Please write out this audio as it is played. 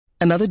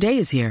Another day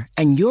is here,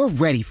 and you're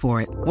ready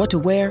for it. What to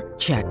wear?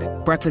 Check.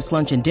 Breakfast,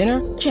 lunch, and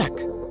dinner? Check.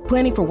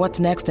 Planning for what's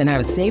next and how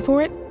to save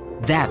for it?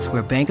 That's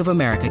where Bank of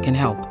America can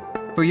help.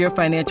 For your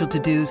financial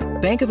to-dos,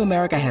 Bank of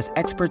America has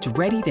experts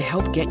ready to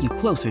help get you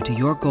closer to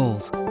your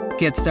goals.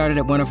 Get started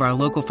at one of our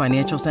local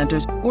financial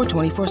centers or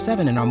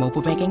 24/7 in our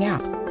mobile banking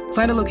app.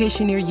 Find a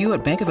location near you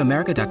at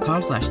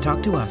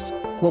bankofamerica.com/talktous.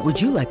 What would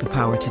you like the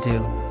power to do?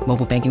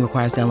 Mobile banking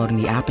requires downloading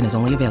the app and is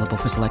only available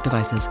for select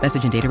devices.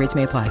 Message and data rates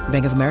may apply.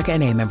 Bank of America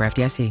N.A., member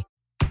FDIC.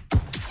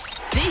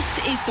 This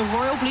is the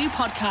Royal Blue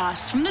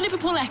Podcast from the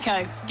Liverpool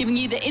Echo, giving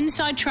you the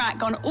inside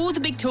track on all the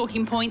big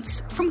talking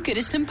points from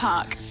Goodison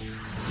Park.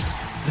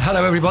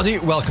 Hello everybody,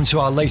 welcome to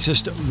our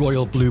latest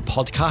Royal Blue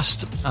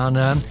Podcast,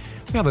 and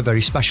we have a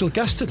very special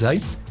guest today.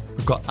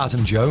 We've got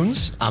Adam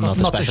Jones. I'm not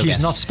the special he's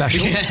guest. not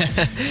special.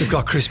 We've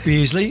got Chris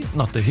Beasley.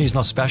 Not that he's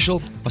not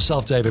special.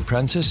 Myself, David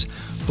Prentice.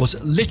 But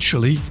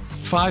literally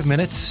 5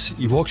 minutes,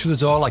 he walked through the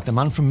door like the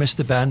man from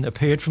Mr. Ben,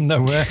 appeared from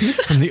nowhere,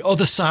 from the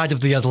other side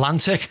of the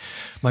Atlantic.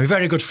 My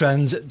very good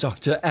friend,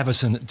 Dr.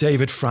 Everton,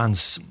 David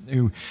France,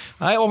 who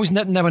I always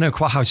never know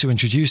quite how to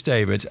introduce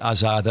David,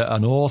 as either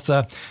an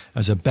author,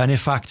 as a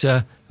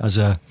benefactor, as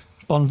a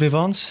bon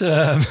vivant.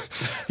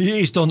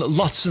 He's done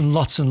lots and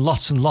lots and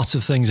lots and lots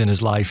of things in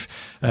his life,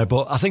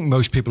 but I think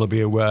most people will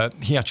be aware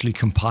he actually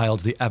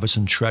compiled the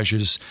Everton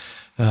Treasures,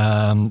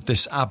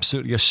 this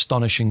absolutely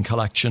astonishing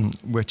collection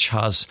which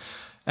has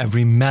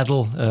every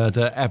medal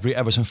that every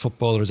Everton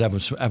footballer has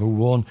ever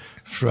won,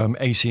 from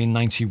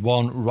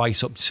 1891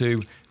 right up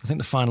to, I think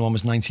the final one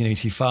was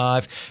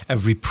 1985.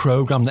 Every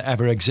programme that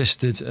ever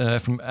existed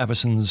from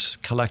Everton's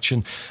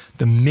collection.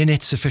 The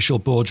minutes, official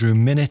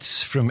boardroom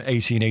minutes from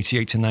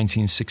 1888 to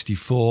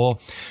 1964.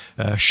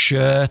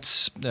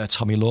 Shirts,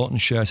 Tommy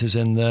Lawton's shirt is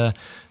in there.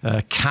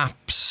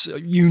 Caps,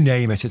 you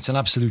name it. It's an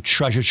absolute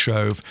treasure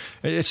trove.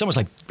 It's almost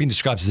like being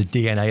described as the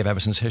DNA of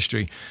Everton's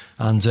history.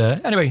 And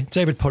anyway,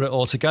 David put it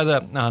all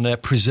together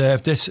and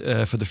preserved it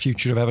for the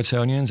future of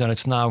Evertonians, and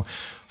it's now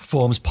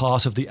forms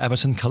part of the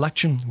Everton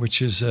collection,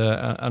 which is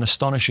an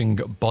astonishing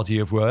body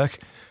of work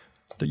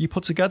that you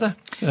put together.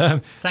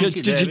 Thank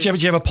you, David.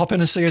 Did you ever pop in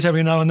and see it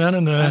every now and then?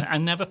 And I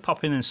never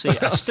pop in and see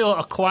it. I still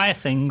acquire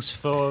things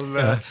for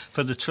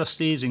the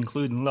trustees,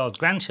 including Lord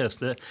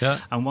Grantchester. Yeah.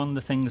 And one of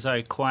the things I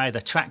acquired,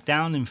 I tracked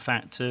down, in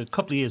fact, a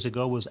couple of years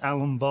ago, was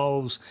Alan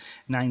Ball's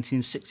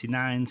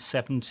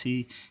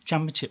 1969-70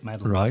 championship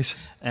medal. Right.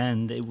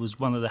 And it was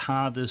one of the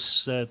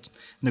hardest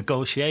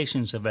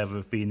negotiations I've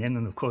ever been in.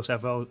 And of course, I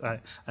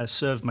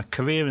served my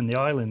career in the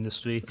oil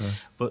industry,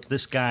 but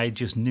this guy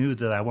just knew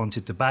that I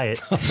wanted to buy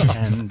it.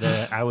 And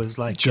I was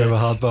like, Joe, a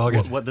hard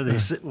bargain. What did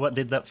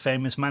that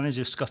famous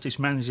Scottish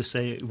manager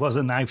say? It was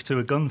a knife to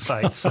a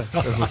gunfight. So.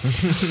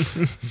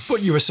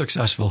 But you were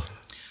successful.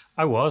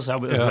 I was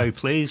very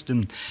pleased,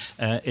 and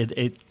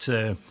it's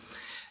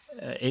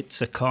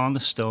a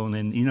cornerstone.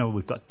 And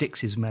we've got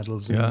Dixie's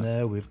medals in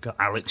there, we've got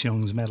Alex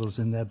Young's medals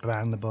in there,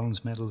 Brian the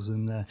Bones medals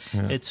in there.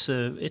 Yeah.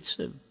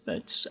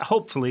 It's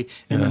hopefully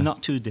in the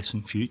not too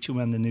distant future,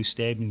 when the new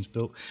stadium's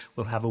built,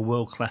 we'll have a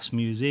world-class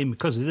museum,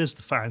 because it is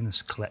the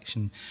finest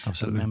collection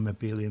of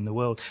memorabilia in the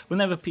world.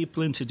 Whenever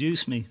people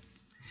introduce me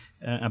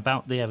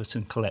about the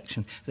Everton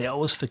collection, they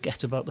always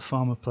forget about the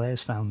Former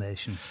Players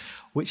Foundation,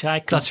 which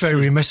that's very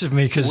remiss of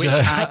me, because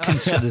I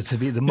consider to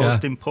be the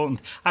most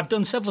important. I've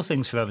done several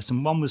things for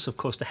Everton. One was, of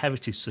course, the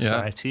Heritage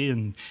Society,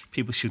 and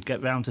people should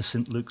get round to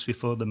St Luke's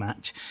before the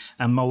match.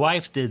 And my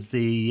wife did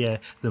the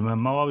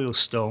memorial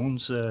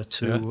stones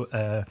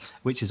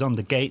which is on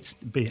the gates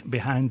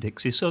behind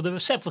Dixie. So there are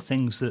several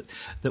things that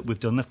we've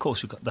done. Of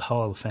course, we've got the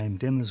Hall of Fame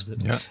dinners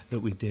that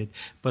we did.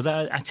 But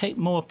I take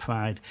more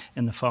pride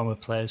in the Former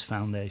Players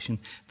Foundation.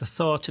 The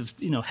thought of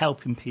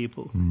helping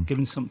people,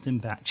 giving something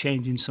back,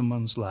 changing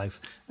someone's life.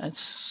 That's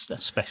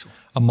special.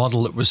 A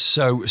model that was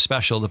so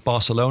special that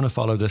Barcelona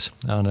followed it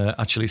and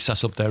actually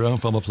set up their own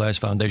Former Players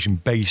Foundation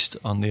based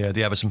on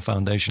the Everton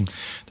Foundation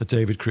that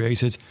David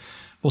created.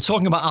 Well,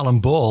 talking about Alan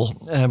Ball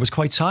was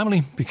quite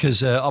timely,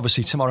 because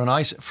obviously tomorrow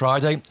night,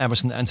 Friday,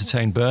 Everton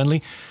entertain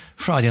Burnley.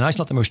 Friday night's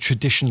not the most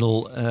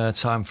traditional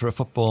time for a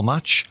football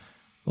match.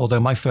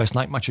 Although my first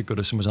night match at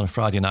Goodison was on a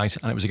Friday night,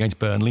 and it was against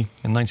Burnley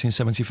in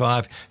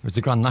 1975. It was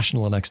the Grand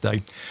National the next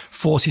day.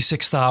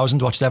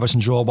 46,000 watched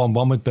Everton draw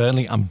 1-1 with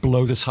Burnley and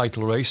blow the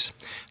title race.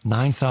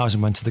 9,000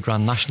 went to the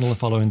Grand National the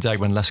following day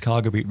when Les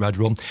Cargo beat Red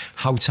Rum.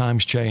 How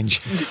times change.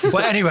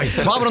 But anyway,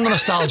 while we're on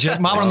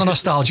the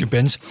nostalgia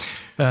bins,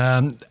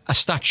 a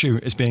statue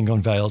is being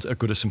unveiled at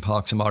Goodison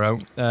Park tomorrow.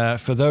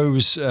 For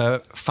those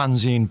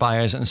fanzine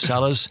buyers and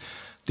sellers,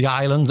 the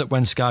island that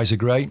When Skies Are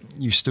Grey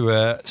used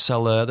to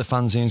sell the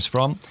fanzines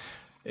from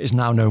is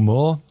now no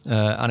more,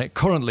 and it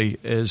currently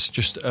is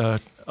just an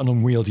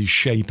unwieldy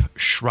shape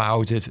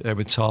shrouded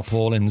with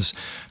tarpaulins.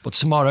 But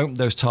tomorrow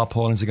those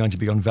tarpaulins are going to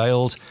be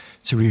unveiled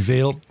to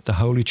reveal the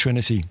Holy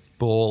Trinity,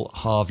 Ball,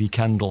 Harvey,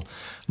 Kendall.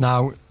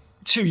 Now,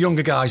 two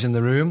younger guys in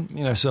the room,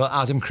 so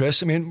Adam,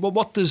 Chris, I mean,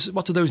 what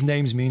do those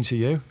names mean to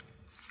you?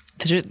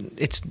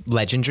 It's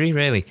legendary,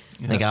 really.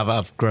 Yeah. Like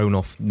I've grown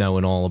up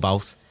knowing all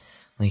about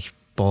like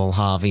Ball,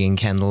 Harvey and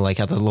Kendall. Like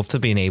I'd love to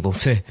have been able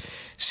to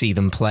see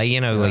them play.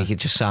 You know, like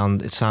it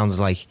sounds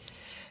like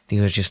they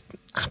were just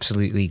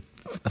absolutely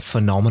a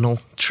phenomenal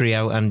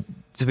trio. And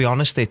to be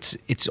honest,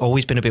 it's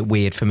always been a bit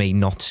weird for me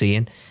not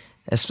seeing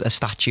a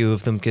statue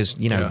of them, because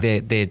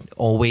they're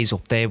always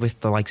up there with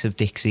the likes of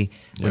Dixie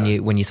when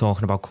you're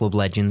talking about club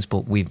legends,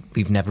 but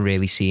we've never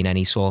really seen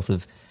any sort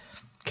of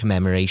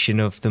commemoration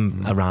of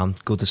them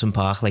around Goodison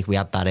Park. Like we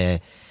had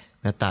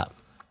that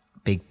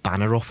big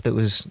banner up that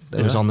was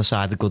on the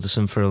side of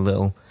Goodison for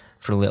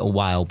a little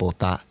while, but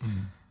that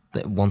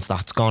once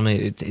that's gone,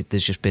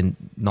 there's just been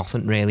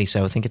nothing really.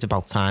 So I think it's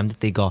about time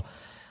that they got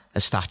a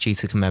statue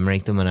to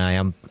commemorate them,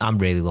 and I'm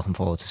really looking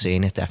forward to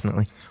seeing it,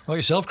 definitely. Well,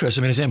 yourself, Chris,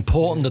 I mean, is it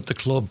important that the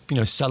club,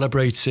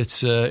 celebrates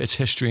its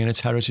history and its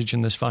heritage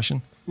in this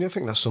fashion? Yeah, I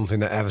think that's something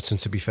that Everton,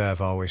 to be fair,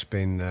 have always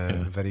been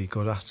very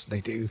good at.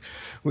 They do.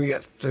 We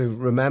get to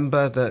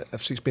remember that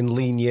it's been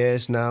lean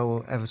years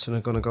now. Everton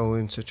are going to go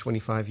into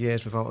 25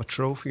 years without a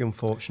trophy,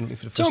 unfortunately,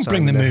 for the first time. Don't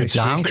bring the mood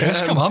down,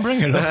 Chris. Come on,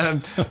 bring it up.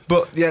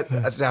 But yeah,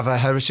 they have a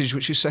heritage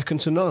which is second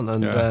to none,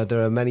 and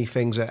there are many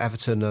things that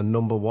Everton are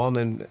number one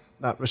in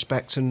that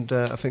respect, and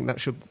I think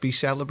that should be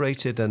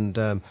celebrated.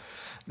 And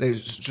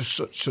there's just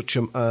such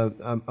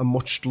a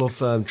much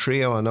loved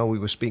trio. I know we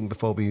were speaking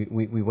before we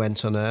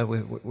went on air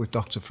with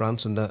Dr.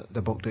 France and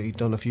the book that he'd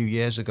done a few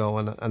years ago,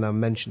 and I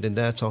mentioned in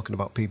there talking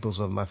about peoples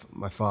of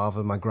my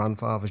father, my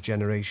grandfather's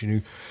generation,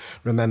 who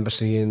remember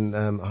seeing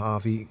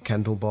Harvey,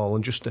 Kendall Ball,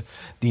 and just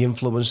the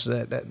influence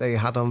that they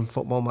had on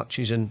football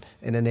matches in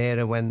an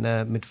era when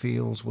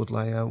midfields would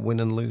win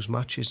and lose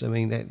matches. I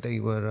mean,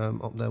 they were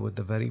up there with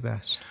the very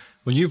best.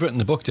 Well, you've written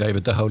the book,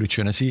 David, The Holy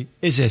Trinity.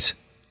 Is it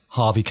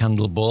Harvey,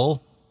 Kendall,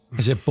 Ball?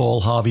 Is it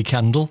Ball, Harvey,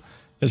 Kendall?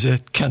 Is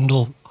it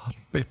Kendall,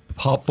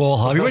 Ball,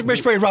 Harvey?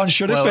 Which way round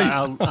should it be?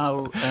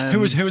 Who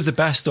was the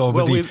best, or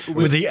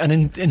were they an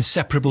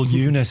inseparable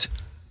unit?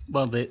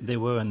 Well, they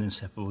were an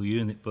inseparable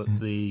unit, but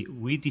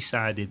we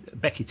decided,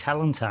 Becky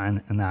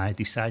Talentine and I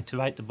decided to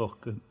write the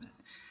book,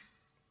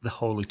 The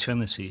Holy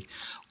Trinity,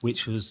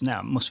 which was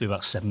must be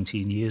about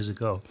 17 years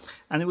ago.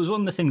 And it was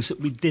one of the things that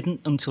we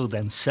didn't until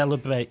then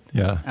celebrate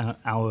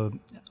our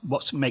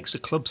what makes the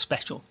club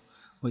special,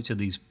 which are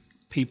these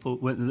people.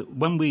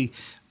 When we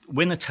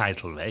win a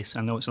title race,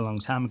 I know it's a long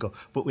time ago,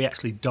 but we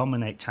actually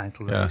dominate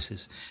title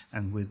races.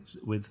 And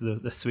with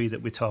the three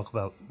that we talk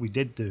about, we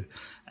did do.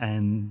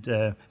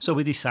 And so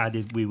we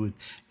decided we would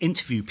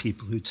interview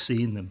people who'd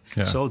seen them,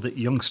 so that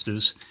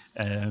youngsters,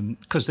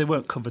 because they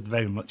weren't covered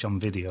very much on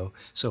video,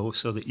 so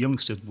that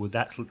youngsters would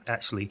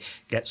actually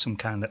get some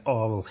kind of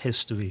oral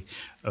history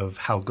of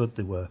how good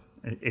they were,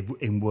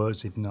 in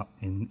words, if not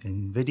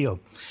in video.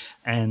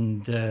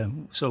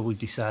 And so we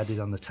decided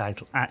on the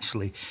title.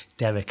 Actually,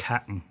 Derek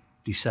Hatton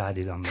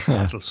decided on the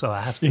title, so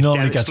I have to. He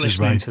normally gets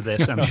listening to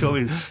this. I'm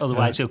sure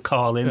otherwise he'll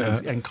call in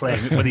and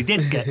claim it. But he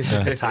did get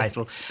the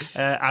title.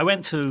 I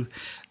went to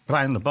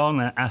Brian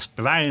LeBon and asked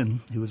Brian,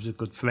 who was a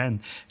good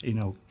friend,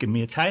 give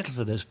me a title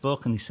for this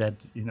book, and he said,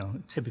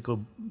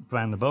 typical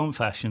Brian LeBon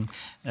fashion,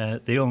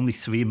 the only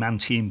three-man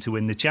team to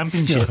win the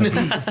championship.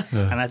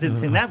 And I didn't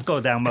think that'd go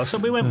down well, so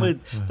we went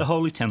with The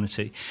Holy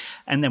Trinity,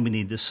 and then we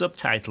need the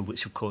subtitle,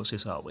 which of course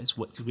is always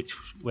which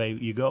way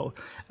you go,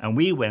 and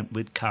we went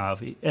with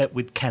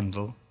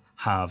Kendall,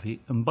 Harvey,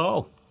 and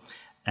Ball,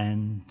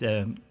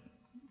 and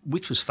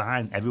which was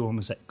fine. Everyone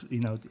was,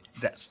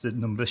 that's the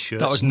number of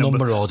shirts. That was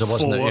number order,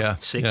 wasn't it? 4,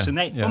 6 and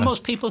 8. Well,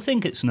 most people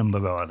think it's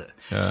number order.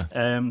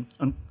 And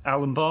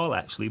Alan Ball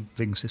actually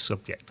brings this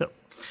subject up.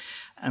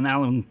 And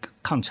Alan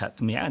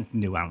contacted me. I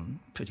knew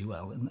Alan pretty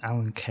well. And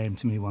Alan came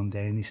to me one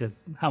day and he said,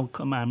 "How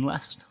come I'm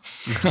last?"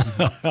 So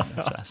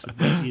I said,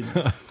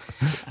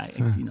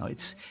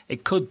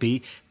 it could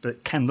be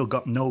that Kendall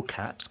got no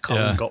caps,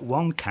 Colin got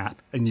 1 cap,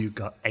 and you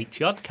got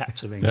 80-odd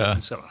caps of England. Yeah.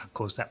 So, of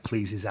course, that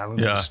pleases Alan.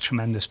 Yeah. He's a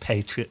tremendous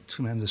patriot,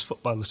 tremendous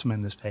footballer,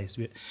 tremendous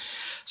patriot.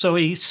 So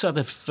he sort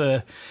of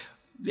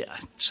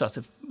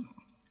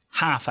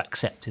half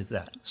accepted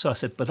that. So I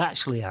said, "But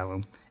actually,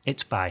 Alan,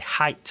 it's by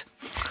height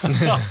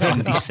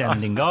in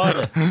descending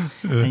order."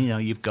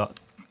 And, you've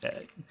got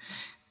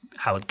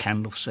Howard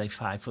Kendall, say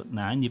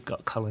 5'9", you've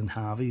got Colin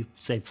Harvey,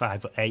 say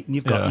 5'8", and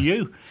you've got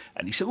you.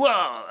 And he said,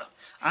 "Well,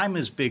 I'm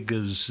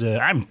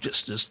I'm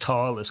just as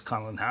tall as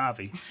Colin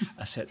Harvey."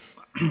 I said,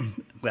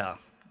 "Well,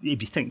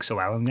 if you think so,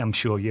 Alan, I'm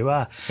sure you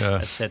are."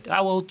 I said,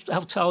 how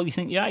tall do you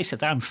think you are?" He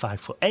said, "I'm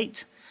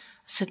 5'8".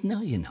 I said,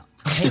 "No, you're not.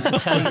 I hate to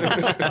tell you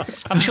this.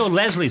 I'm sure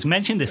Leslie's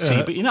mentioned this to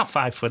you, but you're not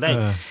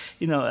 5'8".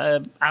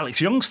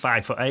 Alex Young's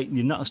 5'8", and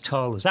you're not as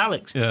tall as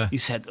Alex." He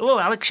said, "Oh,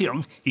 Alex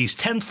Young, he's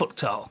 10 foot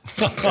tall."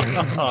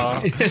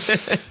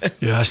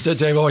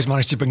 Dave always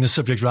managed to bring the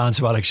subject round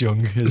to Alex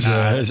Young, his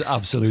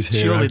absolute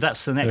hero. Surely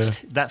that's the next.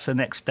 That's the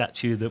next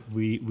statue that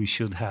we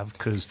should have,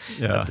 because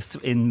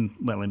in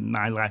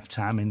my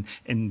lifetime,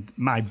 in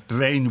my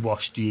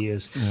brainwashed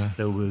years,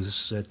 there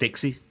was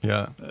Dixie.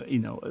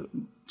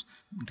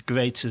 The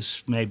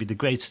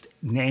greatest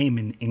name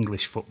in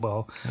English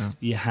football.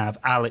 You have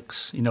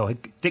Alex.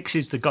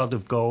 Dixie's the god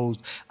of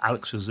gold.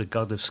 Alex was the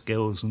god of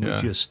skills, and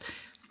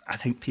I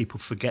think people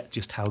forget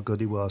just how good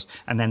he was.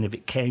 And then if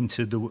it came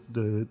to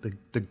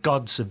the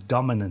gods of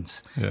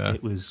dominance,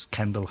 it was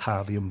Kendall,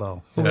 Harvey and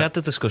Bowl. Well, we had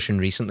the discussion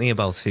recently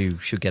about who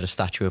should get a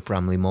statue at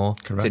Bramley Moor,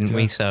 didn't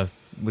we? So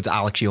would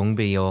Alex Young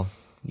be your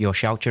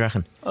shout, do you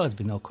reckon? Oh, there'd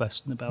be no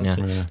question about it.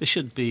 Yeah. There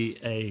should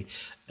be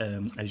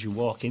as you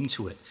walk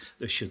into it,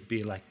 there should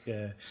be like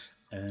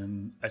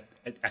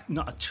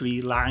not a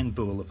tree-lined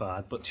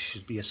boulevard, but there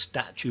should be a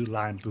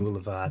statue-lined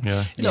boulevard.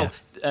 Yeah. You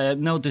know,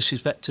 no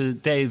disrespect to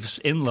Dave's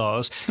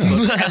in-laws,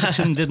 but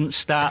Everton didn't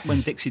start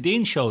when Dixie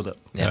Dean showed up.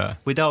 Yeah.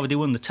 We'd already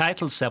won the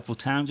title several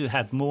times. We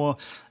had more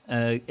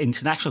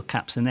international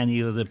caps than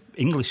any other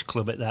English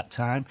club at that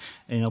time.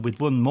 You know, we'd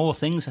won more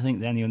things, I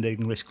think, than any other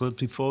English clubs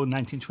before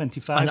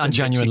 1925. And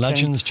genuine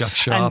legends, Jack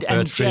Sharp,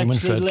 Bert Freeman,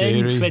 Fred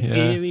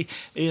Geary,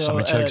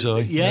 Sammy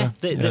Chegzoy.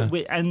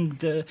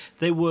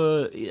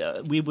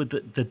 We were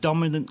the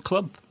dominant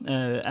club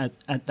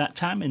at that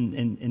time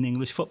in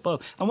English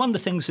football. And one of the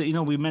things that, you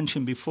know, we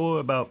mentioned before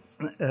about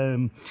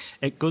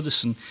at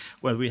Goodison,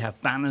 where we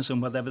have banners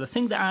and whatever, the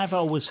thing that I've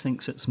always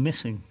thinks that's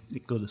missing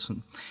at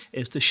Goodison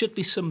is there should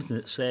be something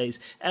that says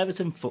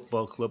Everton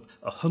Football Club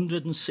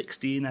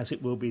 116, as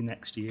it will be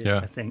next year,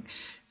 I think,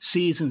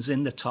 seasons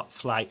in the top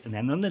flight, and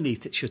then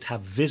underneath it should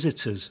have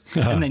visitors,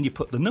 and then you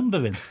put the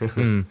number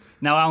in.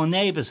 Now, our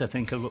neighbours, I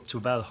think, are up to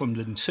about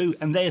 102,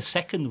 and they're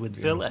second with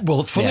Villa.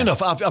 Well, funny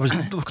enough, I was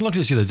looking at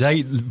this the other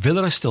day.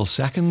 Villa are still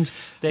second,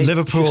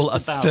 Liverpool are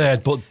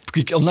third, but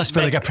unless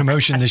Villa get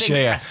promotion this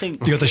year,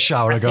 the other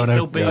shower are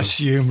going to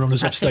assume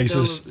runners-up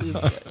status.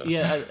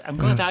 I'm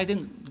glad I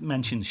didn't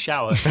mention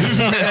Shower.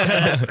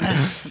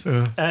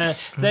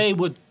 They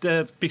would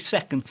be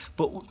second,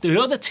 but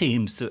the other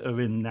teams that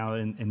are in now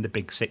in the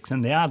Big Six,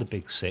 and they are the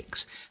Big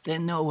Six, they're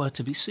nowhere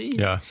to be seen.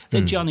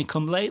 They're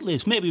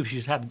Johnny-come-latelys. Maybe we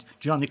should have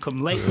Johnny-come-lately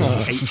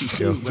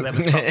 82,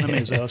 whatever Tottenham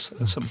is, or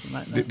something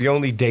like that. The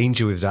only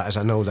danger with that is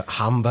I know that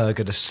Hamburg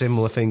had a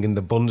similar thing in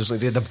the Bundesliga.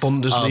 They had the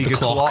Bundesliga the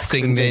clock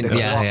thing. For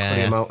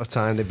the amount of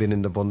time they've been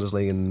in the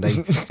Bundesliga, and they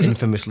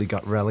infamously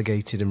got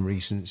relegated in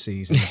recent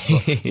seasons.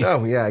 But,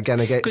 again,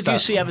 against Could you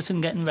see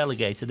Everton getting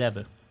relegated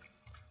ever?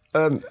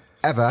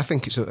 Ever? I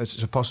think it's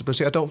a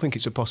possibility. I don't think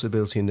it's a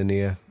possibility in the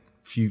near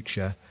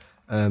future.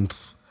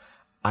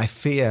 I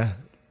fear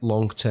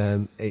long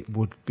term it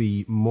would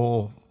be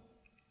more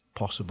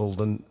possible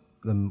than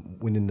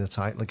winning the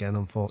title again,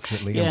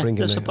 unfortunately. Yeah, and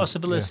there's a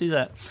possibility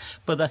that.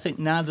 But I think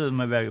neither of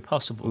them are very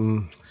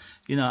possible.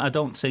 You know, I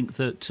don't think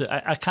that...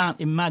 I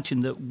can't imagine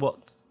that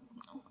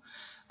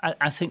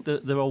I think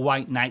that there are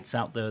white knights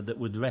out there that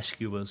would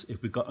rescue us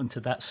if we got into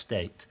that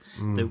state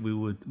that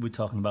we're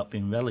talking about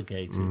being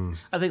relegated.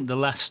 I think the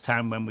last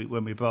time when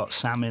we brought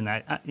Sam in,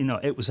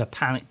 it was a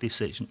panic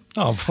decision.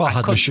 Oh,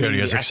 Farhad Moshiri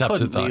has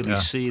accepted that. I couldn't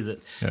really see that.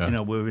 You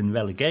know, we were in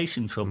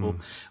relegation trouble.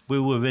 We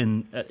were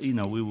in.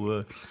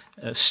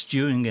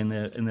 Stewing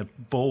in a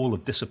bowl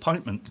of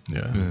disappointment.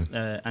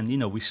 And you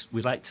know,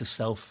 we like to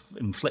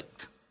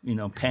self-inflict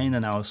pain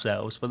on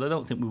ourselves, but I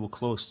don't think we were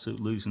close to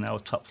losing our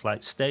top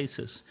flight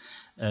status.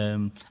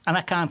 And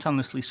I can't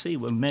honestly see,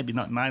 well, maybe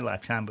not in my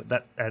lifetime, but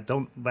that I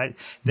don't.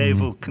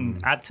 Dave can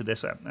add to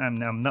this.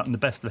 I'm not in the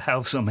best of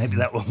health, so maybe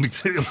that won't be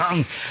too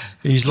long.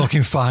 He's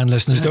looking fine,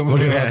 listeners. Don't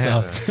worry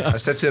about that. I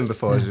said to him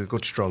before, he's a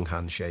good strong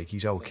handshake.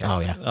 He's okay.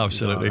 Oh yeah,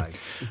 absolutely.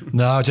 Right.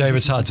 No,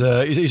 David's had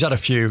he's had a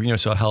few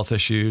sort of health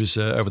issues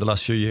over the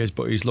last few years,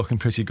 but he's looking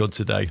pretty good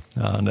today.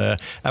 And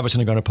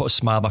Everton are going to put a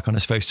smile back on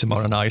his face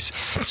tomorrow night,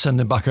 send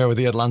him back over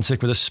the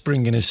Atlantic with a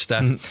spring in his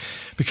step,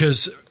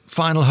 because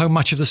final home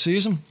match of the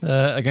season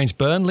against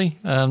Burnley.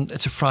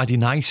 It's a Friday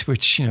night,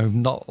 which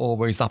not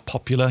always that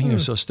popular.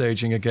 So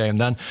staging a game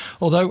then.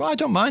 Although I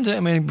don't mind it.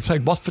 I mean, we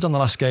played Watford on the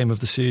last game of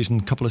the season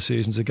a couple of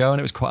seasons ago, and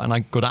it was quite a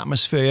good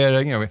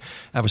atmosphere.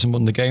 Everton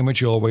won the game,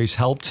 which always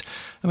helped.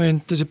 I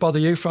mean, does it bother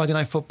you, Friday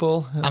night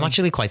football? I'm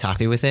actually quite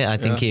happy with it. I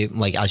think it,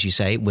 like as you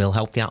say, it will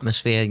help the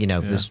atmosphere.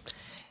 There's.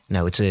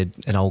 No, it's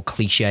an old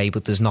cliche,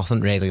 but there's nothing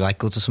really like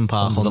Goodison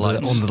Park under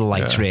the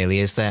lights, really,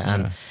 is there?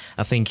 And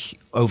I think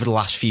over the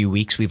last few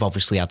weeks, we've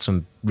obviously had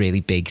some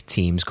really big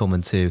teams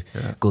coming to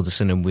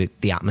Goodison, and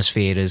the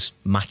atmosphere has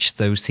matched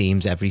those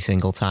teams every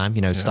single time.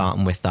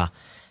 Starting with that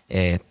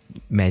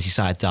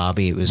Merseyside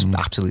derby, it was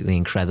absolutely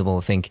incredible.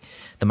 I think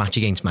the match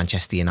against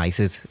Manchester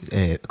United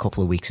a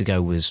couple of weeks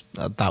ago was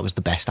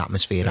the best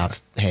atmosphere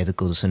I've heard at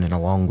Goodison in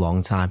a long,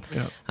 long time.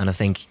 And I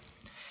think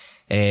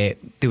there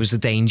was a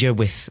danger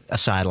with a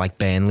side like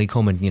Burnley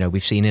coming.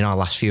 We've seen in our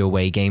last few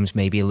away games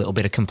maybe a little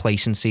bit of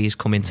complacency has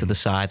come into the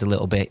side a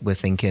little bit. We're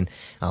thinking,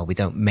 we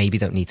don't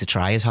need to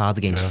try as hard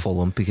against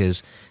Fulham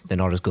because they're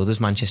not as good as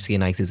Manchester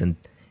United, and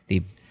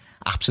they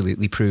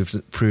absolutely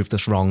proved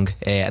us wrong.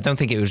 I don't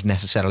think it was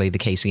necessarily the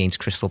case against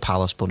Crystal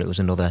Palace, but it was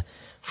another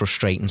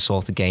frustrating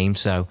sort of game.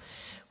 So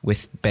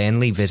with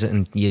Burnley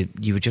visiting,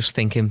 you were just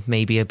thinking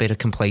maybe a bit of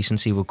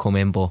complacency would come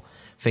in, but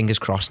fingers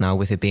crossed now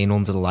with it being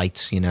under the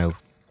lights,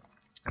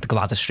 the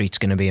Gladys Street's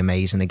going to be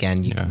amazing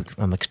again.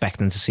 I'm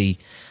expecting to see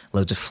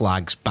loads of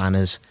flags,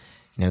 banners.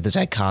 The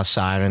Z-Cars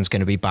siren's going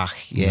to be back.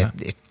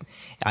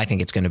 I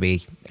think it's going to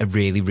be a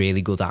really,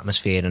 really good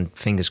atmosphere, and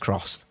fingers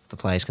crossed the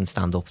players can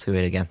stand up to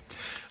it again.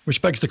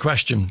 Which begs the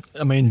question,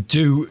 I mean,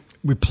 do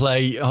we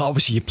play,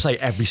 obviously you play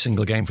every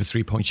single game for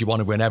 3 points, you want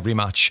to win every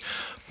match,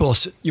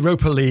 but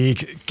Europa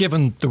League,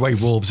 given the way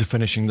Wolves are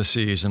finishing the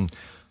season,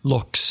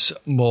 looks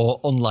more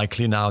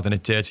unlikely now than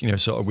it did,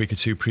 sort of a week or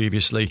two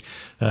previously.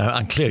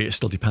 And clearly it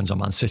still depends on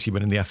Man City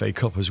winning the FA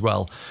Cup as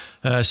well.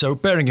 So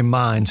bearing in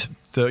mind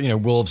that,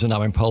 Wolves are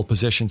now in pole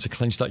position to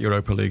clinch that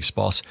Europa League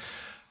spot,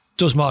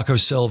 does Marco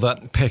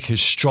Silva pick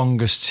his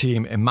strongest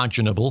team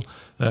imaginable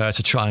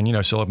to try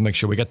and, sort of make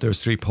sure we get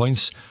those 3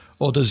 points?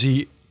 Or does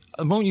he,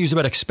 I won't use the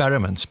word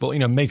experiments, but,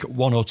 make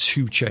 1 or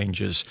 2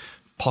 changes?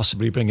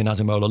 Possibly bring in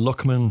Ademola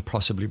Lookman,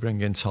 possibly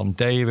bring in Tom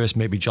Davis,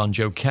 maybe John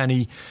Joe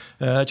Kenny.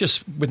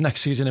 Just with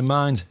next season in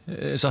mind,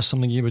 is that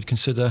something you would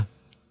consider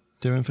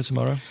doing for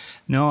tomorrow?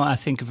 No, I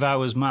think if I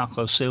was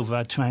Marco Silva,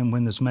 I'd try and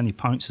win as many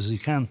points as he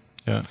can.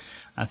 Yeah.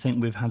 I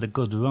think we've had a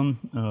good run,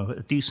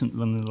 a decent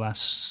run in the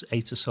last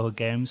 8 or so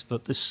games,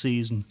 but this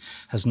season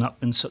has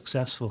not been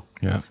successful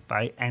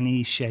by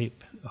any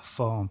shape or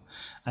form.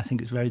 I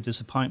think it's very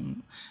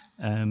disappointing.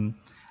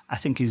 I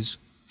think he's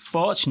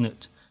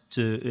fortunate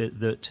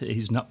that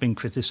he's not been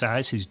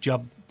criticised. His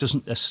job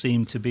doesn't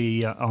seem to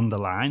be on the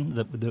line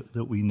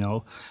that we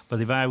know. But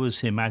if I was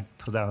him, I'd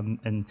put on,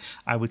 and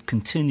I would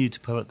continue to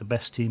put out the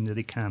best team that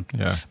he can.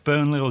 Yeah.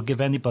 Burnley will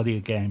give anybody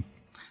a game.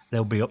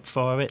 They'll be up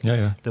for it.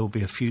 There will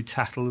be a few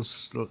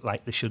tackles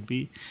like there should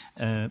be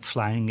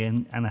flying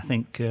in, and I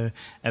think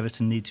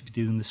Everton need to be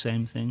doing the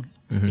same thing.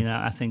 Mm-hmm.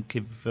 I think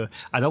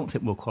I don't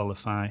think we'll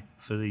qualify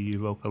for the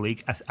Europa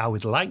League. I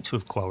would like to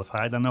have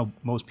qualified. I know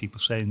most people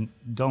say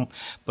don't,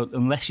 but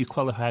unless you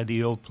qualify the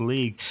Europa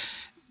League,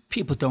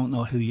 people don't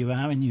know who you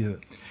are in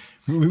Europe.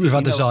 We've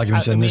had this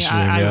argument in this room.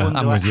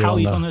 I'm with you. How are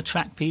you going to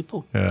attract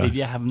people if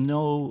you have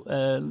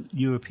no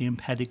European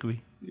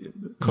pedigree?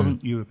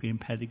 Current European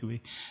pedigree,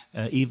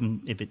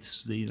 even if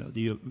it's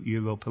the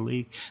Europa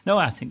League. No,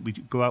 I think we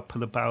go out,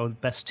 put up our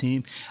best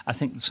team. I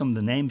think some of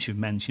the names you've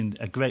mentioned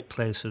are great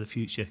players for the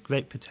future,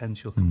 great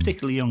potential,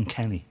 particularly young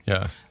Kenny.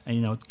 Yeah,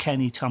 and,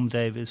 Kenny, Tom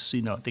Davis.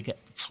 They get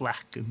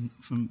flack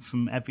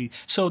from every.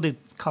 So did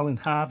Colin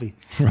Harvey.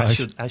 Right.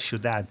 I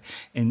should add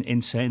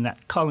in saying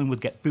that Colin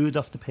would get booed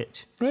off the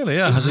pitch. Really?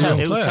 Yeah, as a young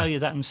player. He'll tell you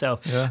that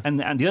himself. Yeah. And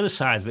the other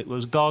side of it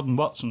was Gordon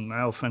Watson,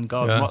 my old friend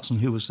Gordon Watson,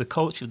 who was the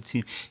coach of the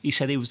team. He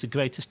said he was the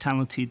greatest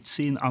talent he'd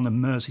seen on a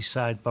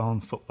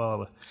Merseyside-born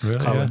footballer. Really?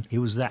 Colin. Yeah. He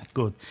was that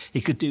good.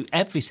 He could do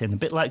everything, a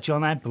bit like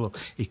John Admiral.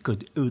 He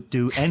could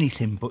do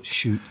anything but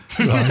shoot.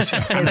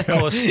 Right. And of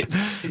course,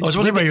 I was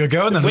wondering where you were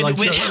going then.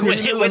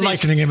 We're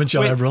likening him and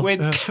John Admiral.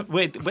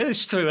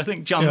 It's true. I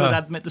think John would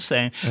admit the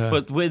same. Yeah.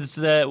 But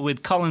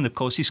with Colin, of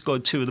course, he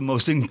scored 2 of the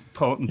most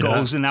important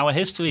goals in our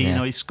history.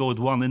 Yeah. He scored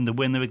one in the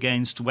winner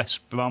against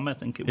West Brom, I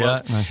think it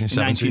was, in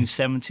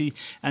 1970,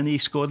 and he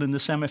scored in the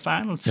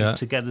semi-final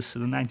to get us to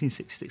the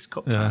 1966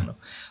 Cup final.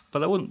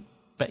 But I wouldn't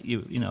bet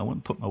you, I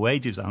wouldn't put my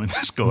wages on him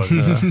scoring.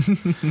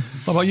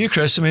 What about you,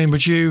 Chris? I mean,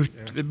 would you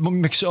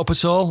mix it up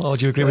at all, or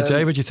do you agree with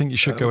David? Do you think you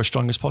should go as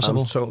strong as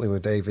possible? I'm totally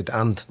with David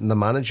and the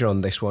manager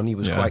on this one. He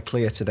was quite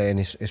clear today in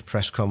his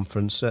press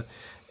conference that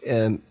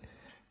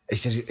he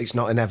says it's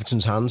not in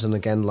Everton's hands, and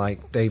again,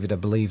 like David, I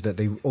believe that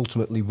they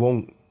ultimately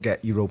won't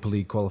get Europa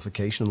League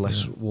qualification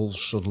unless Wolves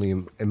suddenly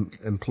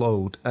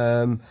implode.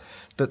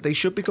 That they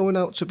should be going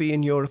out to be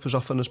in Europe as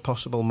often as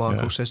possible.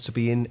 Marco says to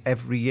be in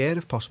every year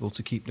if possible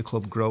to keep the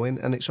club growing,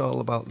 and it's all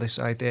about this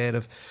idea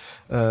of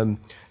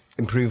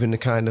improving the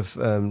kind of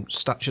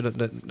stature that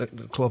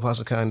the club has,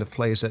 the kind of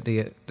players that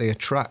they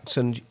attract.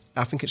 And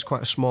I think it's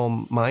quite a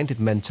small-minded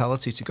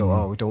mentality to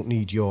go, we don't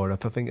need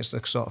Europe. I think it's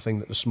the sort of thing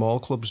that the small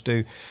clubs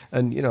do.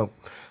 And,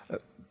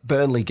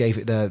 Burnley gave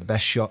it their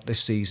best shot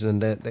this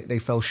season, and they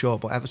fell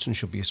short, but Everton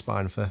should be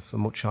aspiring for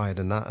much higher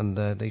than that, and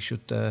they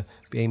should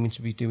be aiming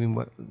to be doing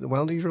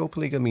well in the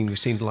Europa League. I mean, we've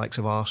seen the likes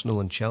of Arsenal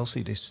and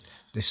Chelsea this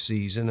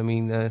season. I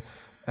mean,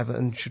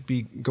 Everton should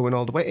be going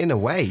all the way. In a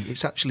way,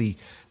 it's actually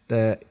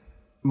the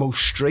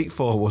most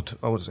straightforward.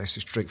 I wouldn't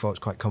say straightforward,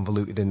 it's quite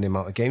convoluted in the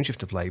amount of games you have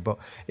to play, but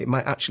it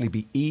might actually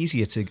be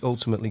easier to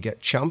ultimately get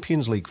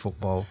Champions League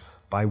football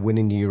by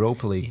winning the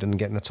Europa League than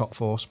getting a top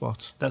 4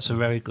 spot. That's a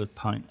very good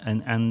point.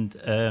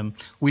 And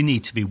we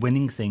need to be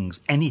winning things,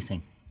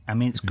 anything. I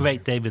mean, it's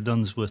great David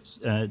Unsworth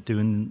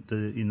doing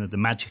the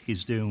magic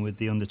he's doing with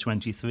the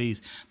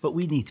under-23s, but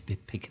we need to be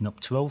picking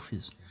up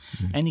trophies.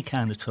 Any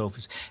kind of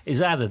trophies.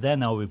 It's either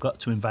then or we've got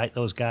to invite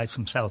those guys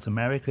from South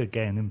America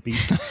again and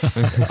beat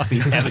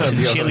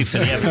Everton Chile for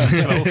the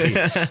Everton trophy.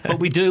 But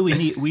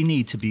we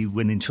need to be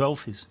winning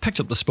trophies. Picked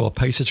up the Sport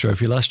Pacer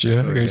trophy last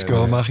year against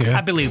Gormach.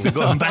 I believe we're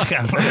going back.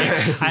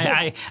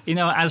 I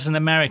as an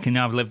American,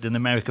 I've lived in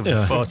America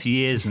for 40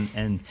 years,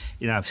 and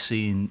I've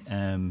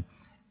seen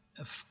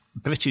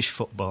British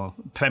football,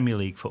 Premier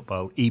League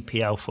football,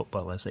 EPL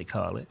football as they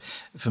call it,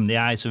 from the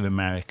eyes of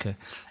America,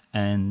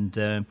 and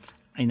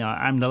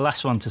I'm the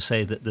last one to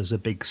say that there's a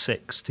big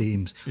 6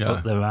 teams,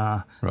 but there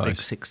are big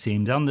 6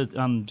 teams.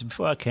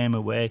 Before I came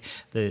away,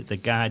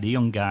 the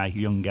young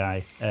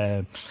guy,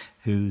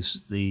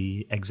 who's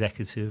the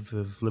executive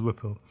of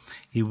Liverpool,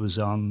 he was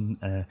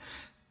on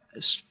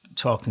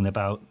talking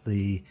about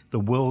the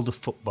world of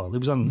football. He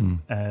was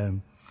on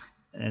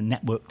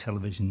network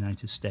television in the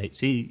United States.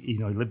 He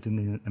lived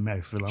in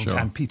America for a long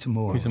time. Peter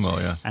Moore,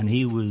 yeah. And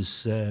he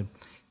was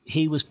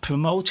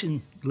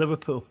promoting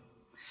Liverpool,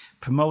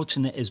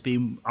 promoting it as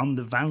being on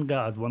the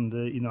vanguard,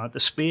 at the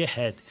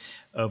spearhead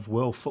of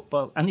world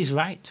football. And he's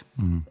right.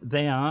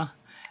 They are.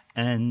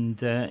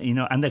 And,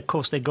 and of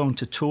course they're going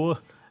to tour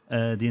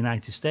the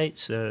United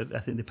States. I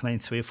think they're playing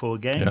 3 or 4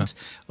 games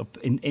up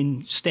in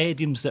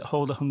stadiums that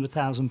hold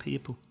 100,000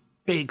 people.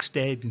 Big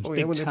stadiums,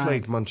 big when time. they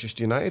played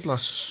Manchester United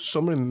last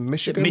summer in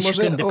Michigan, was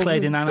they it?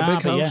 played in Ann Arbor,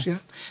 house,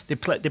 They're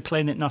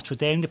playing at Notre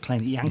Dame, they're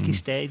playing at Yankee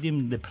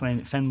Stadium, they're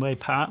playing at Fenway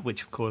Park,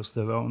 which of course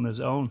their owners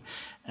own.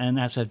 And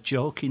as a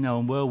joke,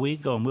 where are we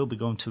going? We'll be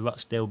going to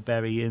Rochdale,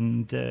 Bury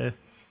and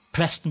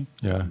Preston.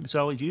 Yeah.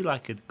 So you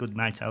like a good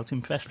night out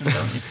in Preston,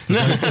 don't you?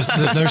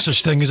 there's no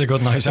such thing as a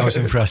good night out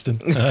in Preston.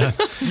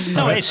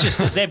 No, it's just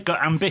that they've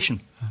got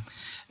ambition.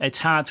 It's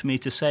hard for me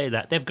to say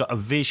that. They've got a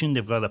vision,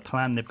 they've got a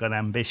plan, they've got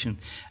ambition,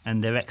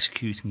 and they're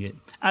executing it,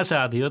 as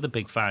are the other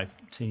big 5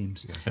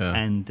 teams. Yeah.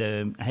 And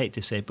I hate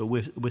to say it, but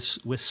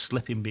we're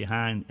slipping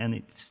behind, and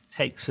it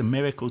takes a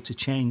miracle to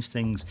change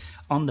things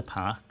on the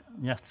park.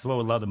 You have to throw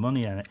a lot of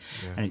money at it,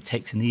 and it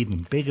takes an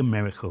even bigger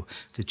miracle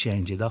to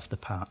change it off the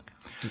park.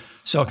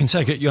 So I can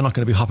take it you're not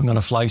going to be hopping on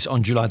a flight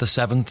on July the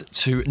 7th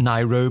to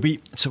Nairobi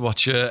to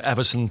watch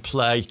Everton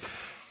play.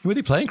 Who are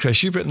they playing,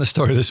 Chris? You've written the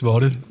story this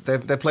morning.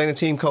 They're playing a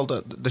team called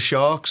the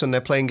Sharks, and they're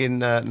playing in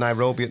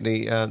Nairobi at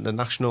the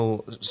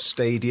National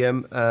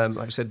Stadium. Like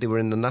I said, they were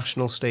in the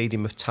National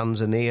Stadium of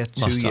Tanzania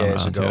 2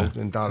 years ago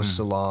in Dar es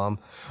Salaam.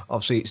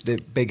 Obviously, it's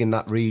big in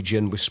that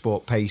region with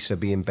Sport Pesa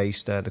being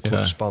based there. The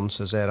club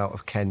sponsors, they're out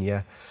of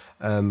Kenya.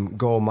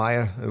 Gor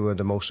Mahia, who are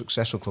the most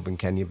successful club in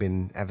Kenya,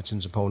 been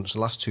Everton's opponents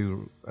the last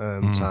 2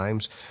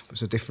 times. But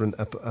it's a different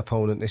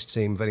opponent. This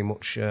team, very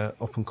much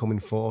up-and-coming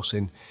force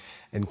in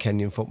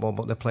Kenyan football,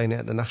 but they're playing it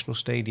at the National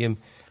Stadium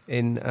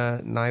in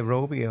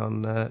Nairobi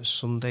on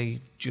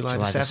Sunday, July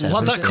the 7th.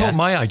 Well, that caught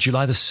my eye,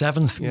 July the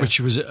 7th, which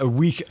was a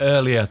week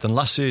earlier than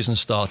last season's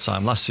start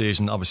time. Last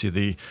season, obviously,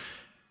 the,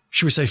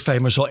 should we say,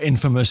 famous or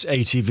infamous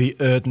ATV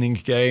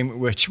Erdning game,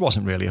 which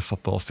wasn't really a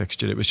football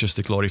fixture. It was just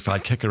a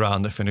glorified kick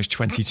around that finished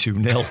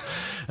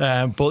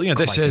 22-0.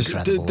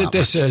 But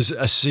this is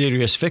a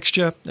serious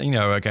fixture,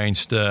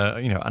 against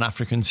an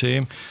African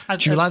team.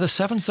 July the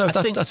 7th,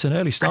 though, that's an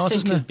early start,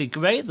 isn't it? It'd be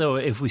great though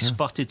if we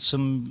spotted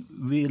some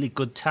really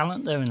good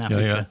talent there in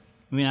Africa. Yeah.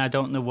 I mean, I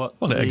don't know what.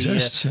 Well, it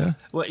exists, yeah.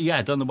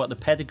 I don't know what the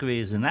pedigree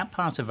is in that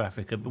part of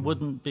Africa, but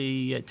wouldn't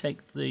be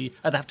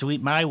I'd have to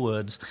eat my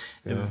words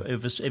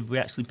if we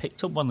actually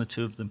picked up 1 or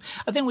 2 of them.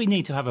 I think we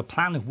need to have a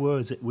plan of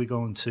words that we're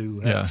going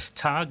to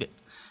target.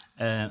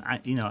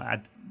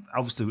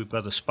 Obviously we've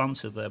got a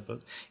sponsor there,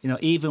 but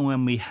even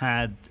when we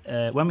had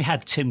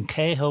Tim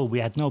Cahill, we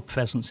had no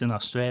presence in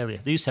Australia.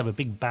 They used to have a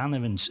big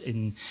banner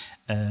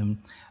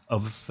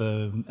of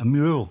a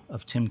mural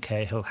of Tim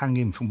Cahill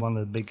hanging from one of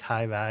the big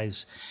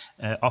high-rise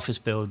office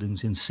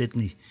buildings in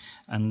Sydney.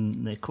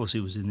 And, of course, he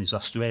was in his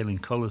Australian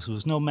colours. There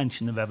was no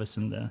mention of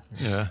Everton there.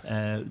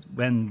 Yeah.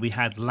 When we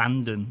had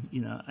Landon,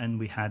 and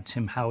we had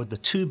Tim Howard, the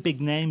 2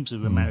 big names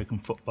of American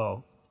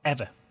football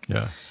ever.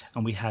 Yeah.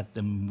 And we had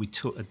them.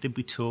 Did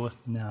we tour?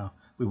 No.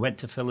 We went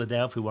to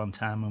Philadelphia one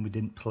time and we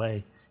didn't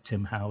play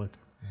Tim Howard.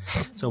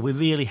 So we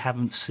really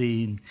haven't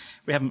seen...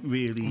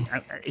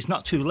 It's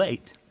not too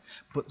late.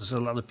 But there's a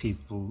lot of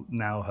people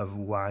now have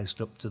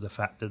wised up to the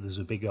fact that there's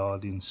a big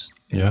audience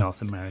in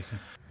North America.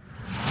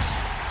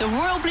 The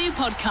Royal Blue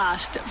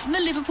Podcast from the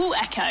Liverpool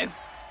Echo.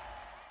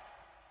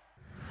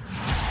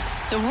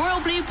 The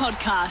Royal Blue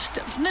Podcast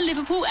from the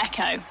Liverpool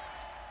Echo.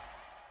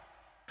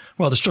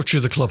 Well, the structure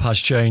of the club has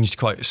changed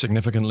quite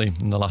significantly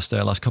in the last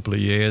couple of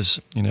years.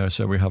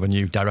 So we have a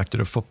new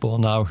director of football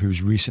now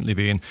who's recently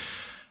been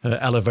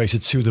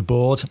elevated to the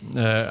board,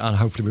 and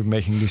hopefully we're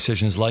making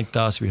decisions like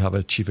that. We have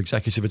a chief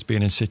executive that's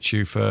been in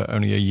situ for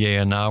only a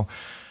year now.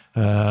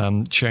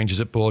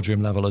 Changes at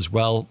boardroom level as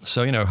well.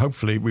 So,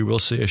 hopefully we will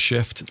see a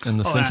shift in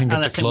the thinking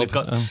of the club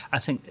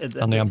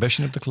and the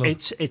ambition of the club.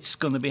 It's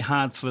going to be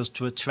hard for us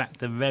to attract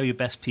the very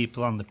best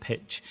people on the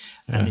pitch,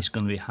 and it's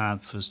going to be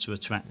hard for us to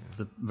attract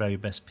the very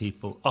best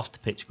people off the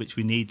pitch, which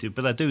we need to.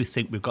 But I do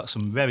think we've got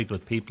some very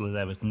good people at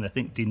Everton. I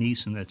think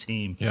Denise and her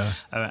team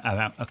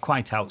are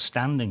quite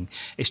outstanding.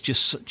 It's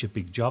just such a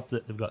big job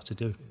that they've got to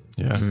do.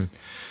 Yeah. Mm-hmm.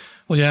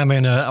 Well, yeah, I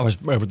mean, I was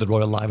over at the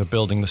Royal Liver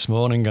building this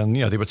morning, and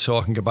they were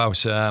talking about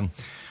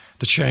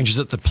the changes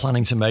that they're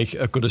planning to make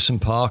at Goodison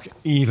Park,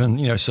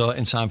 even so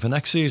in time for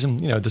next season.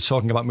 They're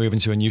talking about moving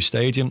to a new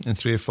stadium in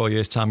 3 or 4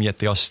 years' time. Yet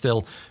they are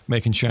still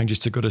making changes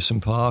to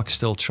Goodison Park,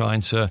 still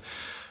trying to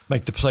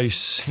make the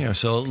place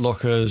so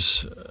look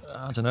as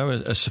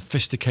as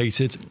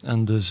sophisticated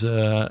and as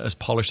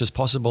polished as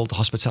possible. The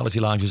hospitality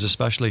lounges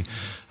especially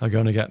are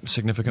going to get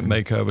significant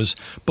makeovers,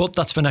 but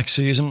that's for next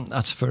season.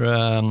 That's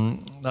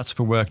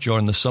for work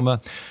during the summer.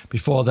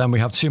 Before then we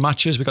have 2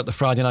 matches. We've got the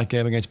Friday night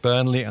game against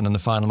Burnley and then the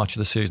final match of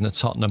the season at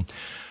Tottenham.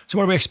 So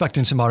what are we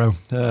expecting tomorrow?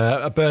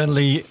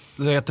 Burnley,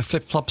 do they have the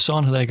flip-flops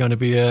on? Are they going to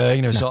be,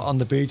 sort of on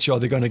the beach, or are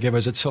they going to give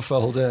us a tough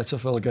old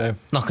game?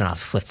 Not going to have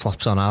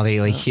flip-flops on, are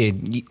they? I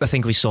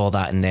think we saw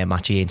that in their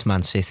match against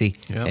Man City.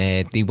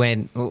 Yeah. They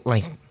went, I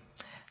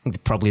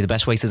think probably the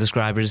best way to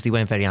describe it is they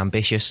weren't very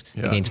ambitious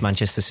against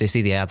Manchester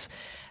City. They had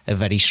a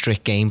very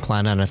strict game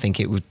plan, and I think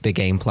the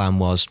game plan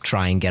was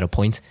try and get a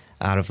point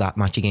out of that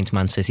match against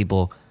Man City,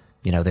 but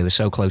they were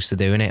so close to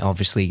doing it.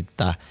 Obviously,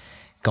 that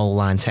goal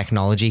line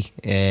technology,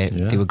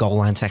 they were goal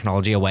line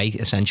technology away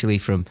essentially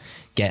from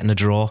getting a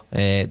draw.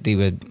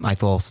 I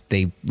thought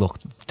they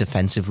looked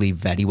defensively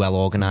very well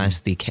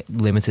organised. They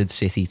limited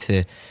City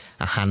to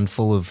a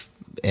handful of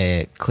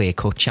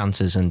clear-cut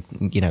chances, and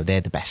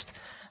they're the best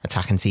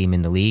attacking team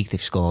in the league.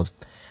 They've scored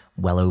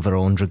well over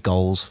 100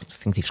 goals. I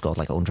think they've scored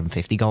like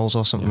 150 goals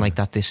or something like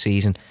that this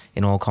season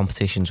in all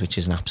competitions, which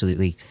is an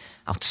absolutely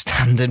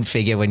outstanding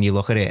figure when you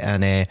look at it.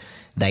 And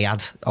they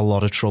had a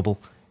lot of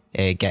trouble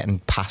getting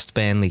past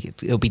Burnley.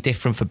 It'll be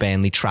different for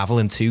Burnley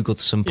travelling to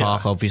Goodison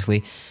Park,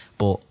 obviously,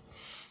 but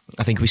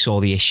I think we saw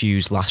the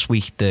issues last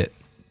week that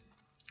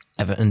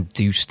Everton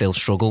do still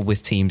struggle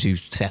with teams who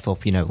set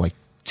up, like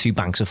 2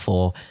 banks of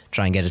 4,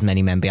 try and get as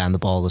many men behind the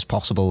ball as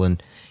possible,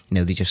 and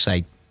they just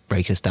say,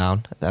 break us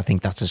down. I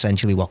think that's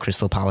essentially what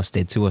Crystal Palace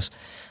did to us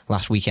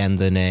last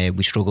weekend, and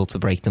we struggled to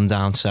break them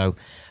down. So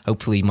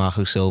hopefully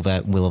Marco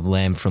Silva will have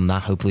learned from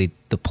that. Hopefully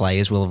the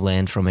players will have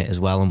learned from it as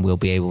well, and we'll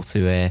be able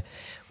to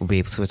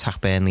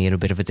attack Burnley in a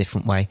bit of a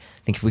different way.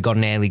 I think if we got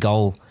an early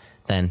goal,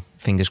 then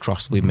fingers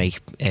crossed we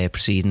make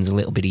proceedings a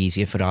little bit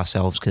easier for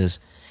ourselves, because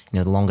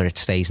the longer it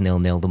stays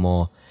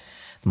 0-0,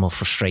 the more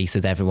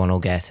frustrated everyone will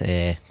get,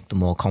 the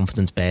more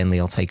confidence Burnley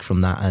will take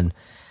from that. And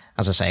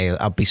as I say,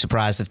 I'd be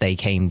surprised if they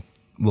came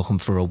looking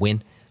for a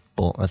win,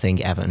 but I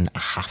think Everton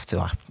have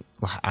to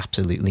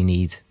absolutely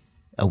need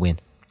a win.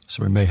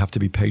 So we may have to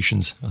be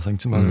patient, I think,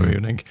 tomorrow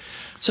evening.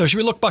 So should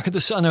we look back at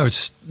this? I know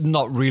it's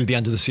not really the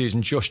end of the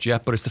season just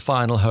yet, but it's the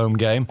final home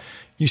game.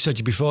 You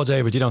said before,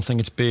 David, you don't think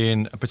it's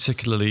been a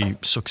particularly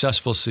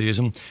successful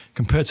season.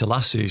 Compared to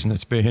last season,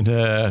 it's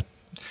been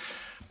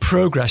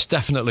progress,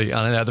 definitely.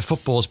 And the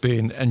football's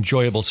been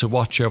enjoyable to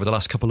watch over the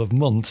last couple of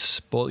months.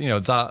 But,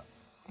 that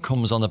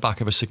comes on the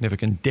back of a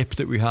significant dip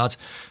that we had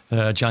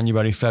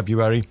January,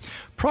 February.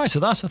 Prior to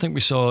that, I think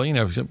we saw,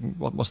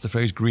 what's the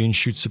phrase, green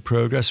shoots of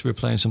progress. We were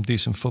playing some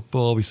decent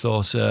football. We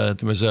thought there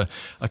was a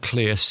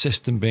clear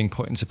system being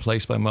put into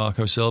place by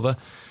Marco Silva.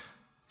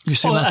 You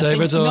seen that,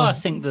 David? I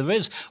think there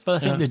is, but I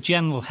think the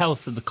general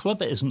health of the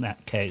club isn't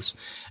that case.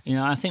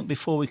 I think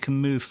before we can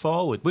move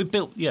forward, we've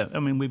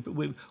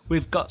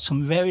got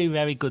some very,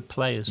 very good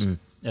players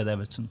at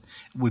Everton.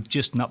 We've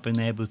just not been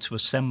able to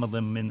assemble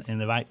them in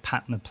the right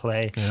pattern of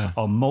play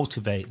or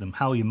motivate them.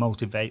 How you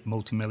motivate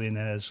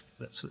multimillionaires,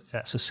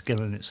 that's a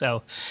skill in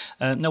itself.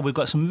 No, we've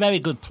got some very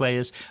good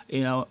players.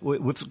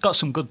 We've got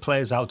some good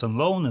players out on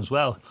loan as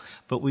well,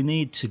 but we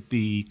need to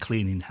be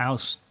cleaning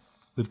house.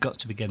 We've got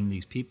to be getting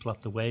these people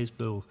off the ways,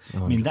 Bill.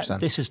 100%. I mean,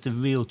 this is the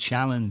real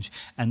challenge,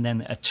 and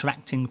then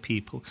attracting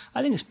people.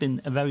 I think it's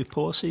been a very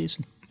poor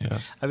season. Yeah.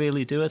 I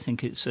really do. I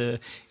think it's, you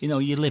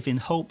live in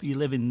hope, you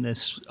live in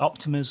this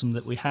optimism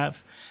that we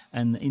have.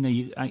 And,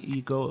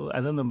 you go, I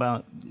don't know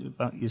about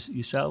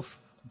yourself,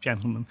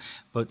 gentlemen,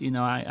 but,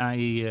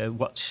 I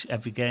watch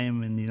every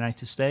game in the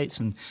United States,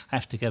 and I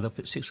have to get up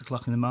at 6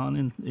 o'clock in the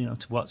morning,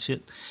 to watch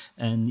it.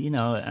 And,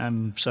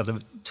 I'm sort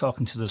of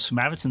talking to the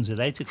Samaritans at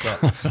 8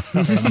 o'clock.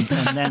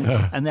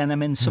 and then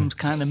I'm in some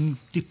kind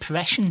of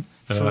depression.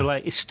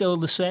 It's still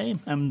the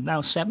same. I'm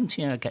now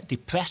 70 and I get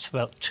depressed for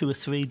about 2 or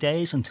 3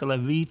 days until I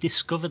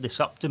rediscover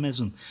this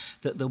optimism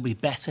that they'll be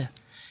better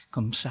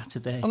come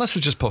Saturday. Unless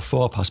they just put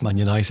 4 past Man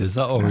United,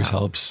 that always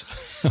helps.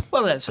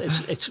 Well, it's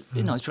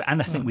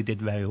and I think we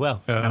did very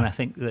well. Yeah. And I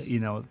think that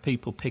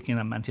people picking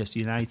on Manchester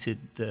United,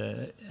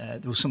 there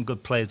were some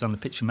good players on the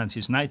pitch for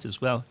Manchester United as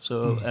well.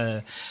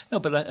 So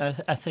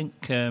I think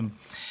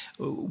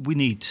we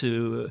need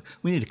to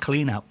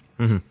clean out.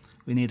 Mm-hmm.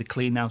 We need to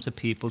clean out of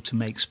people to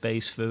make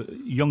space for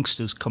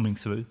youngsters coming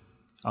through,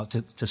 or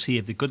to see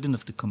if they're good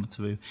enough to come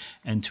through,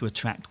 and to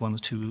attract 1 or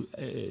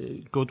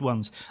 2 good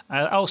ones.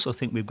 I also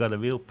think we've got a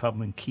real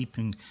problem in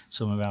keeping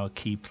some of our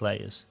key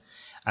players.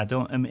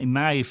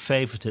 My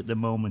favourite at the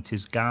moment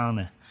is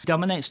Garner. He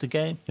dominates the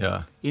game.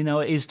 Yeah.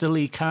 Is the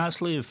Lee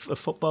Carsley of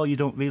football. You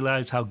don't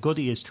realise how good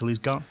he is till he's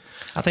gone.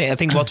 I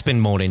think what's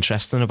been more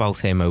interesting about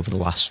him over the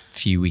last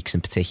few weeks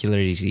in particular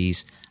is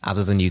he's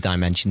added a new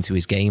dimension to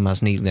his game,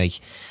 hasn't he? I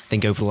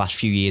think over the last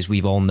few years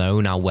we've all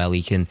known how well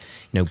he can,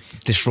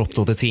 disrupt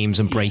other teams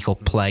and break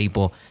up play,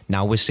 but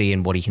now we're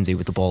seeing what he can do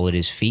with the ball at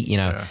his feet.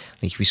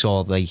 We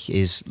saw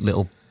his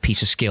little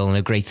piece of skill and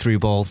a great through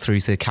ball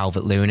through to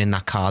Calvert-Lewin in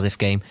that Cardiff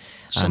game.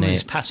 Some of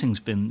his passing's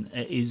been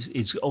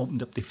is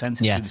opened up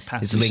defensively. Yeah,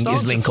 his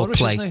link up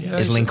play,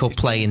 his link up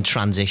play in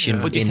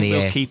transition in the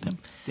air. We'll keep him.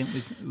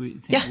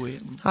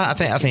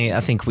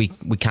 I think we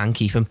can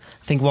keep him.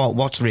 I think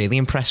what's really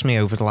impressed me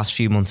over the last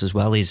few months as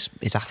well is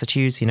his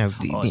attitude.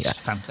 It's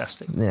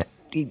fantastic. Yeah.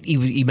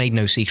 He made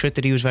no secret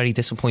that he was very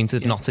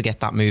disappointed not to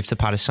get that move to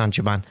Paris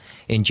Saint-Germain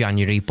in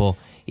January, but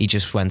he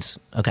just went,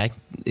 okay,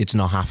 it's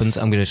not happened.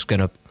 I'm just going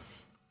to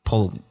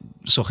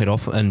suck it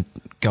up and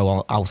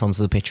go out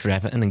onto the pitch for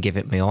Everton and give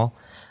it me all.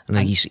 And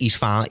he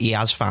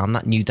has found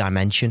that new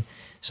dimension.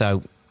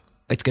 So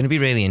it's going to be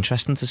really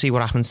interesting to see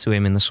what happens to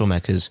him in the summer,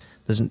 because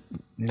there's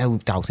no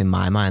doubt in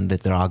my mind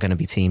that there are going to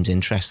be teams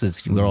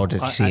interested. We're already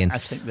seeing. I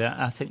think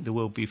there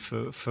will be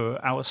for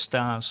our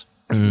stars.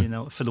 You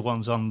know, for the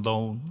ones on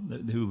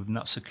loan who have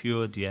not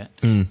secured yet,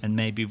 and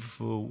maybe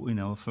for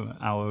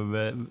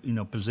our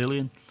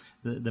Brazilian,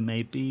 there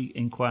may be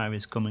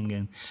inquiries coming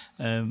in,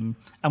 and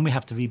we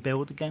have to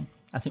rebuild again.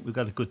 I think we've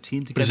got a good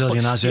team together.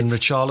 Brazilian as in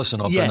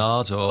Richarlison or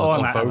Bernard or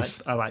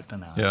both? I like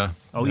Bernard. Yeah.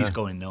 He's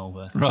going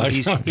nowhere. Right.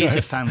 He's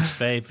a fan's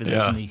favourite,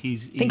 isn't he? I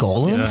think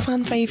all of them are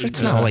fan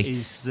favourites now.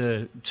 He's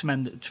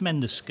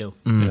tremendous skill.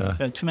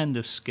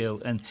 Tremendous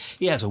skill. And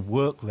he has a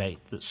work rate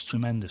that's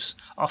tremendous,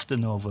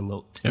 often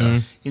overlooked.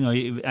 You know,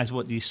 as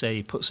what you say,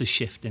 he puts a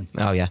shift in.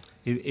 Oh, yeah.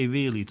 He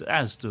really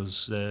does,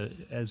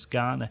 as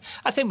Garner.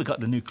 I think we've got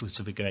the nucleus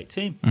of a great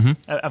team,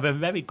 of a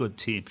very good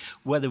team.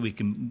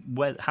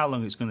 How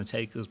long it's going to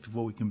take us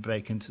before we can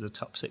break into the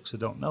top 6, I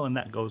don't know. And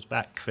that goes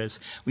back, Chris.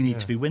 We need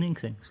to be winning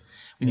things.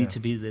 We need to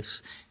be the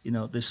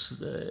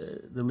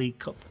League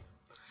Cup.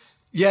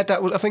 Yeah,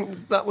 I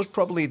think that was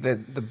probably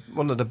the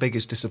one of the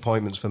biggest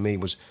disappointments for me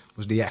was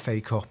the FA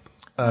Cup.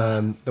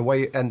 The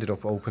way it ended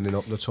up opening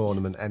up the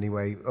tournament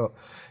anyway.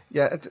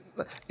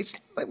 It's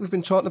like we've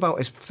been talking about.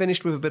 It's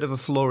finished with a bit of a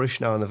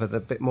flourish now and with a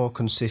bit more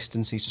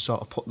consistency to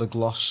sort of put the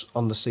gloss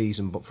on the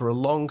season. But for a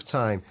long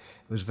time,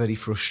 it was very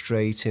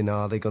frustrating.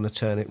 Are they going to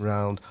turn it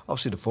round?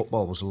 Obviously, the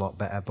football was a lot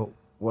better, but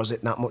was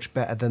it that much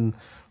better than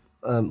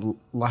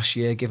last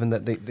year, given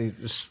that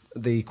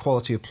the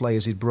quality of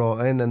players he'd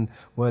brought in, and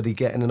were they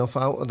getting enough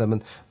out of them?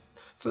 And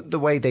for the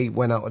way they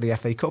went out of the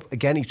FA Cup,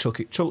 again, he took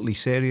it totally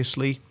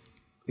seriously.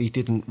 He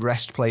didn't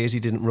rest players, he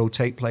didn't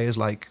rotate players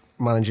like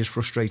managers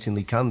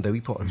frustratingly can do.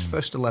 He put his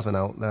first 11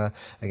 out there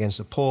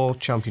against a poor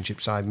Championship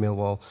side,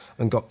 Millwall,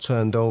 and got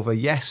turned over.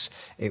 Yes,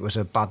 it was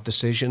a bad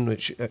decision,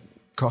 which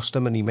cost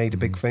him, and he made a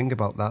big thing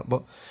about that,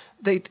 but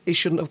he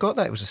shouldn't have got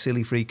that. It was a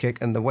silly free kick,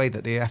 and the way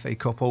that the FA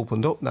Cup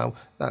opened up now,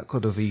 that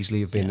could have easily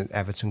have been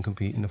Everton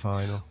competing the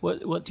final.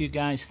 What do you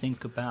guys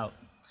think about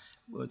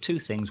two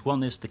things?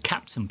 One is the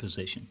captain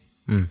position.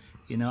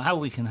 You know, how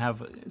we can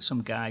have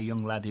some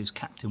young lad who's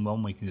captain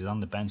one week and he's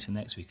on the bench the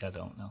next week, I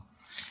don't know.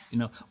 You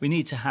know, we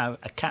need to have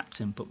a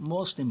captain, but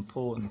most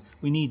important,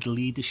 we need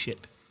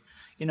leadership.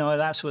 You know,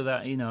 that's where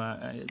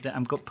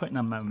I'm putting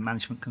on my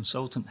management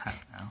consultant hat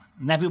now.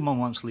 And everyone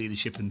wants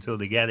leadership until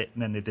they get it,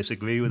 and then they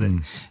disagree with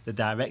it, the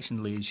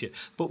direction leadership.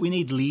 But we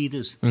need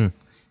leaders.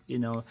 You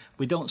know,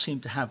 we don't seem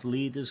to have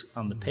leaders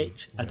on the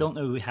pitch. I don't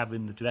know who we have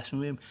in the dressing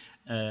room.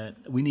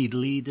 We need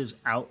leaders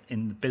out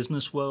in the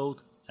business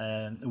world.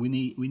 We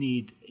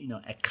need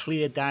a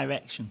clear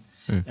direction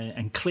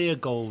and clear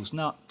goals,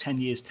 not 10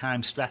 years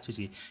time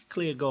strategy.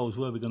 Clear goals,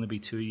 where we're going to be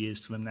 2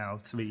 years from now,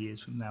 3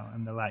 years from now,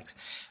 and the likes.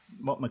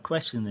 What my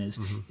question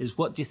is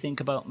what do you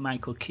think about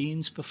Michael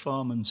Keane's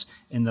performance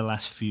in the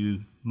last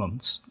few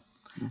months?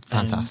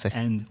 Fantastic.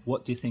 And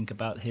what do you think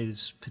about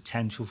his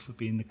potential for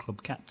being the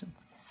club captain?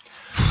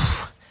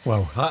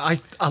 Well, I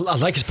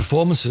like his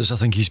performances. I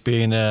think he's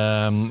been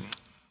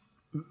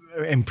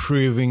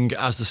improving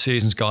as the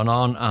season's gone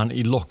on, and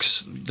he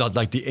looks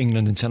like the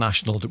England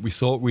international that we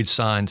thought we'd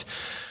signed.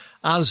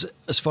 As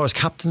far as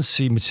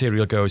captaincy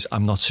material goes,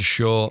 I'm not so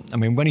sure. I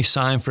mean, when he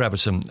signed for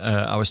Everton,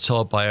 I was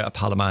told by a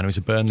pal of mine who's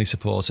a Burnley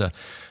supporter,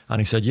 and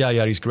he said,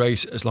 yeah, he's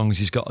great as long as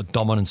he's got a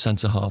dominant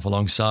centre-half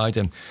alongside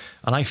him.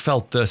 And I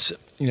felt that,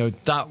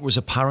 that was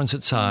apparent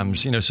at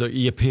times, so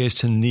he appears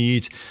to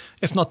need,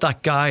 if not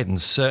that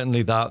guidance,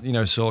 certainly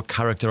that, sort of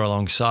character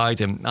alongside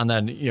him. And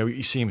then,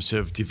 he seems to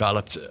have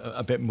developed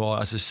a bit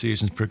more as the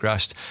season's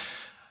progressed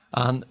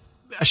and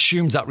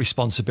assumed that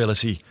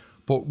responsibility.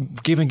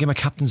 But giving him a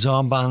captain's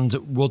armband,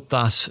 would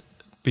that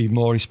be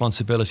more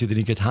responsibility than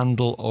he could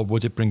handle, or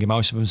would it bring him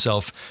out of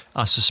himself?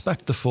 I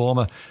suspect the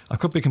former. I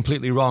could be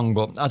completely wrong,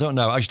 but I don't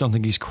know. I just don't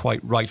think he's quite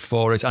right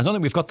for it. I don't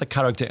think we've got the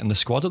character in the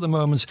squad at the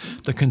moment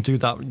that can do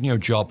that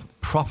job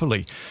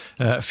properly.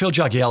 Phil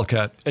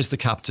Jagielka is the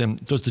captain,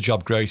 does the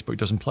job great, but he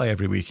doesn't play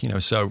every week.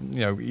 So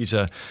he's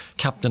a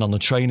captain on the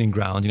training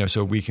ground,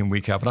 so week in,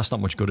 week out, but that's not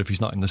much good if he's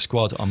not in the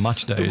squad on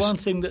match days. The one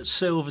thing that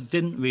Silva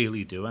didn't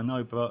really do, I know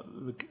he brought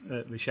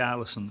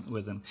Richarlison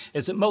with him,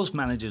 is that most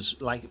managers,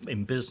 like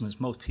in business,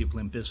 most people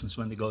in business,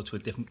 when they go to a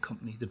different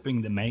company, they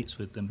bring their mates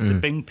with them. They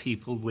bring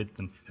people with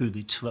them who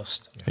they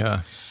trust.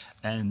 Yeah.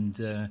 And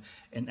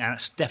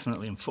that's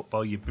definitely in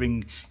football. You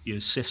bring your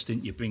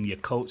assistant, you bring your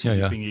coach,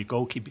 you bring your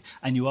goalkeeper,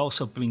 and you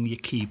also bring your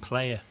key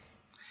player.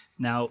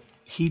 Now,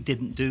 he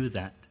didn't do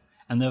that,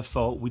 and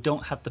therefore we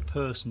don't have the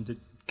person that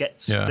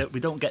gets that.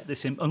 We don't get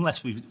this in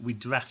unless we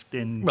draft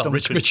in. Well,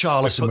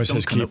 Richarlison was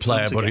his key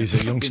player, but he's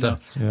a youngster.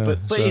 But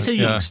he's a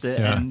youngster,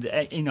 and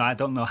I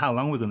don't know how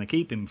long we're going to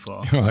keep him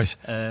for. Right.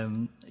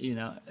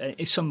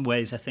 In some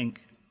ways, I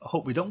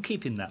hope we don't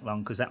keep him that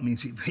long, because that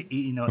means he's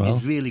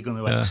really going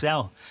to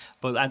excel.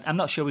 But I'm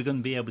not sure we're going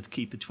to be able to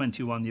keep a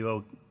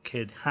 21-year-old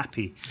kid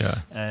happy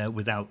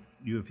without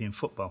European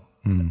football,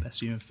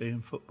 best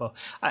European football.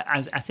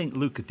 I think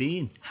Luca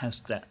Dean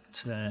has that.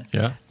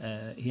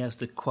 He has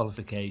the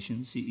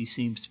qualifications. He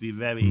seems to be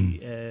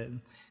very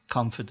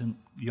confident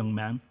young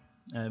man.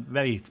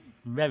 Very,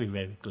 very,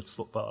 very good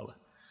footballer.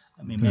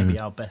 I mean, maybe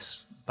our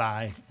best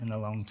buy in a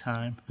long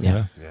time.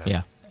 Yeah.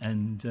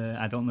 And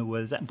I don't know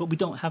where that, but we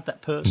don't have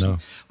that person. No.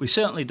 We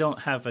certainly don't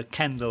have a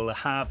Kendall, a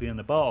Harvey, and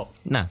a Ball.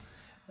 No.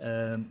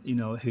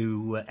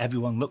 Who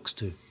everyone looks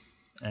to.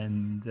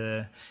 And,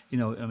 I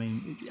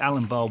mean,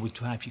 Alan Ball would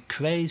drive you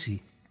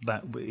crazy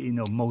about,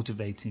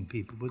 motivating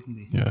people, wouldn't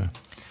he? Yeah.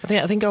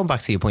 I think going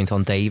back to your point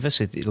on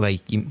Davis, it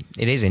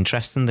is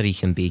interesting that he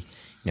can be,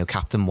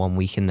 captain one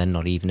week and then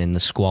not even in the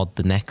squad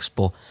the next.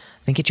 But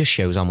I think it just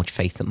shows how much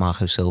faith that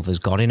Marco Silva's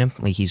got in him.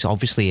 Like, he's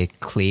obviously a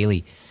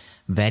clearly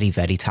very,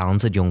 very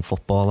talented young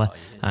footballer.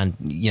 And,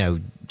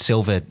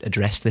 Silva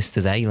addressed this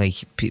today.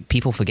 Like,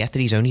 people forget that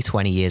he's only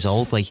 20 years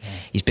old. Like,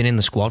 he's been in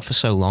the squad for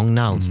so long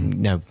now.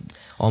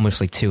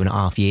 Almost like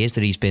 2.5 years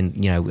that he's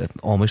been,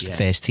 almost the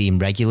first team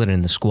regular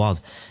in the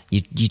squad.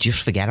 You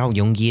just forget how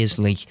young he is.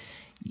 Like,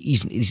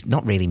 he's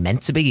not really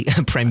meant to be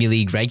a Premier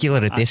League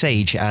regular at this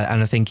age.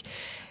 And I think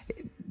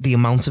the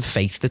amount of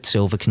faith that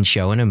Silva can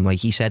show in him, like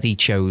he said, he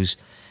chose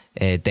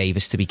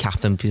Davis to be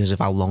captain because of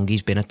how long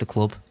he's been at the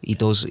club. He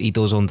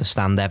does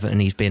understand Everton.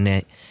 He's been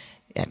at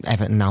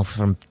Everton now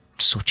from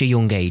such a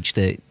young age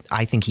that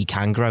I think he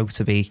can grow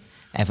to be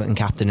Everton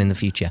captain in the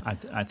future.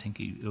 I think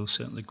he'll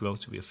certainly grow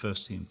to be a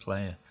first-team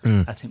player.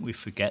 I think we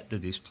forget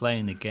that he's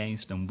playing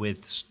against and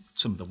with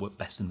some of the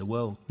best in the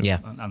world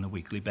on a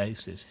weekly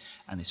basis,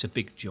 and it's a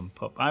big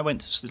jump up.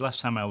 The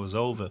last time I was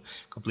over,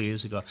 a couple of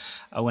years ago,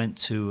 I went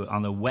to,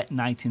 on a wet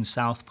night in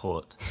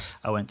Southport,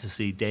 I went to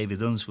see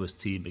David Unsworth's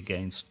team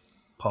against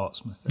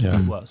Portsmouth,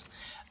 it was,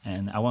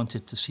 and I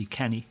wanted to see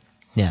Kenny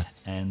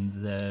and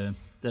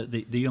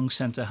the young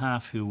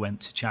centre-half who went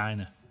to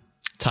China.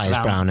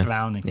 Tyus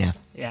Browning.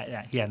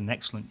 Yeah, he had an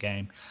excellent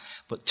game.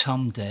 But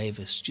Tom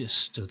Davis just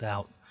stood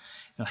out,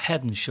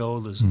 head and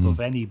shoulders above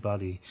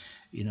anybody,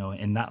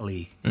 in that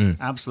league.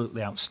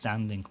 Absolutely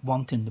outstanding,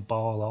 wanting the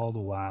ball all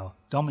the while,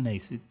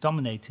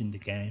 dominating the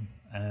game.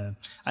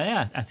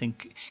 I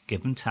think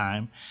given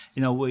time,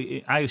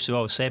 I used to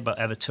always say about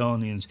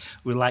Evertonians,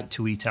 we like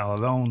to eat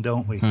our own,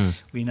 don't we?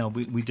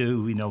 We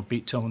do.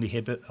 Beat Tony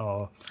Hibbert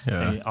or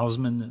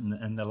Osman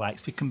and the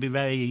likes. We can be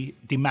very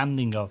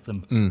demanding of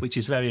them, which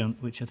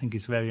I think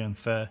is very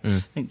unfair.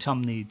 I think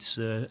Tom needs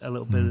a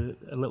little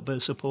bit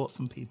of support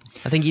from people.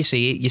 I think you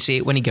see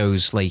it when he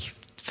goes like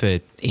for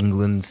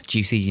England's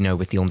duty,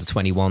 with the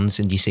under-21s,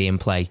 and you see him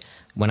play.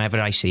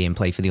 Whenever I see him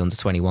play for the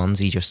under-21s,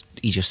 he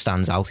just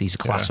stands out. He's a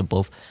class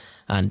above,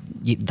 and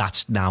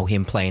that's now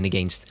him playing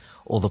against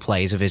other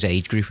players of his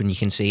age group, and you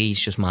can see he's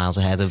just miles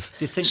ahead of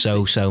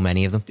so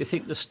many of them. Do you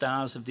think the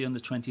stars of the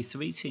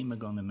under-23 team are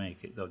going to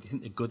make it, though? Do you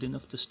think they're good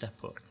enough to step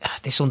up?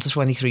 This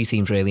under-23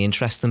 team's really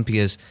interesting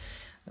because,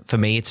 for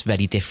me, it's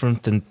very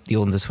different than the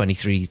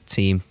under-23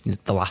 team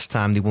the last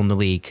time they won the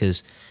league,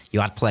 because you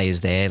had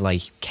players there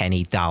like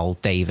Kenny, Dowell,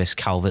 Davis,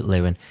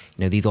 Calvert-Lewin.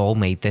 They'd all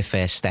made their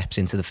first steps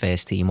into the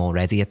first team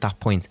already at that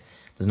point.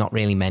 There's not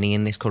really many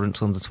in this current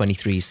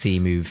under-23s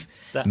team who've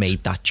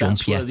made that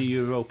jump yet. That's where the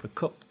Europa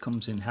Cup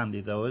comes in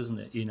handy, though, isn't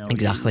it?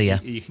 Exactly,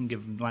 you can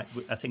give them,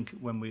 I think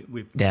when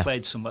we've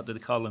played some, what do they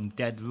call them,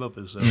 dead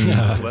rubbers or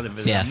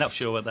whatever. I'm not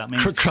sure what that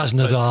means.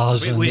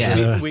 Krasnodars.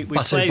 We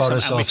play some,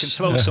 and we can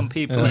throw some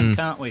people in,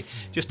 can't we?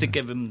 Just to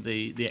give them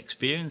the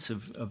experience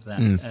of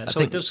that. So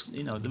it does,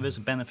 there is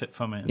a benefit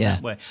from it in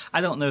that way.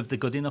 I don't know if they're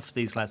good enough for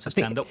these lads to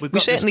stand up.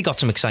 We've certainly got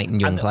some exciting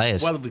young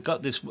players. Well, we've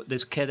got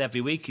this kid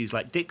every week. He's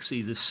like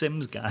Dixie, the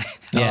Sims guy.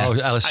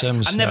 Ellis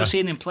Sims. I've never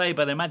seen him play,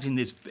 but I imagine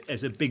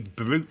as a big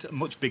brute,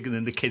 much bigger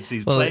than the kids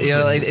he's playing.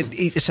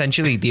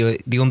 Essentially,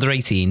 the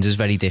under-18s is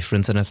very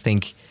different, and I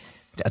think,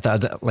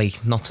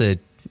 not to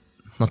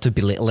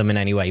belittle him in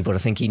any way, but I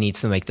think he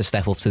needs to make the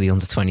step up to the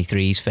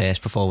under-23s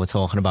first before we're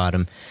talking about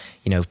him,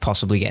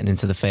 possibly getting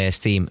into the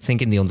first team. I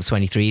think in the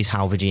under-23s,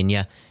 Hal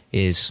Virginia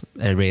is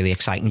a really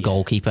exciting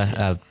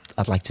goalkeeper.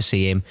 I'd like to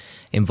see him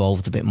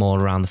involved a bit more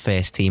around the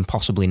first team,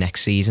 possibly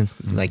next season,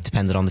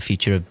 depending on the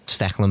future of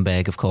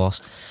Stecklenburg, of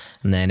course.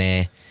 And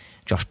then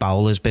Josh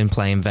Bowell has been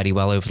playing very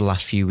well over the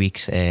last few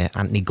weeks.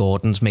 Anthony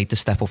Gordon's made the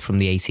step up from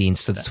the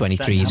 18s to the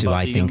 23s, who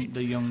I think...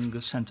 The young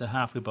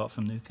centre-half we bought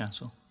from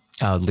Newcastle.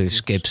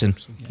 Lewis Gibson.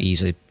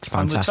 He's a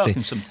fantastic...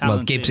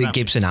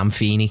 Gibson and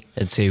Feeney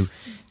are two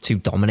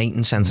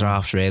dominating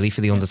centre-halves, really,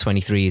 for the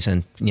under-23s.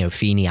 And,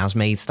 Feeney has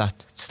made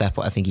that step.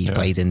 I think he's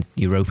played in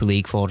Europa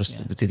League for us.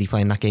 Did he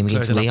play in that game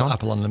against Lyon?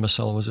 Apollon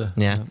Limassol, was it?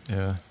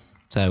 Yeah.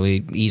 So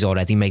he's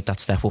already made that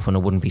step up, and I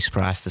wouldn't be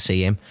surprised to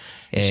see him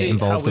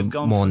involved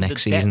more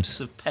next season.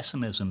 Depths of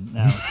pessimism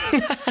now,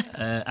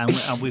 and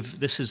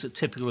this is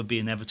typical of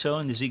being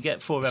Evertonian. Is you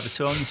get 4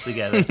 Evertonians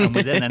together, and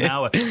within an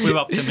hour we're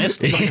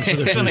optimistic.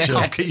 We're going to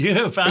conquer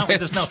Europe, aren't we?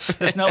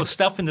 There's no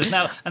stopping us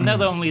now. And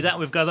not only that,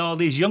 we've got all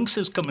these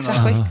youngsters coming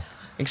on.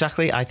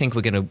 exactly. I think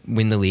we're going to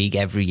win the league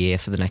every year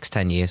for the next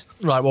 10 years.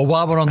 Right. Well,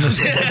 while we're on this,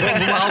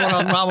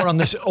 while we're on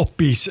this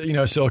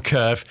upbeat, sort of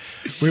curve,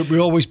 we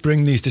always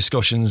bring these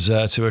discussions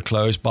to a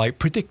close by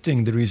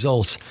predicting the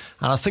results.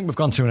 And I think we've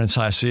gone through an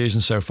entire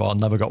season so far,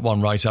 and never got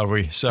one right, have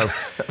we? So,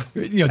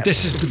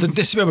 this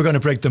is where we're going to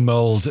break the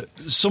mould.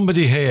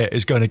 Somebody here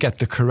is going to get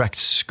the correct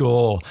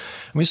score.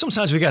 I mean,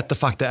 sometimes we get the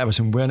fact that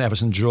Everton win,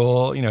 Everton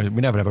draw. We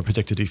never ever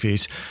predict a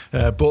defeat,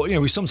 but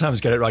we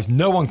sometimes get it right.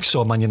 No one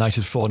saw Man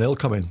United 4-0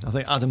 coming. I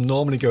think Adam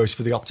normally goes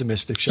for the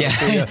optimistic show.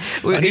 Yeah.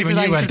 And even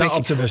you went that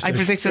optimistic. I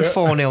predicted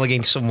 4-0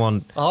 against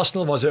someone.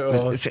 Arsenal, was it?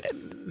 Or it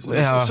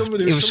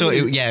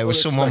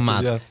was someone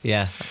mad.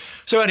 Yeah.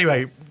 So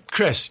anyway,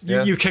 Chris,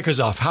 you kick us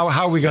off. How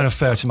are we going to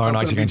fare tomorrow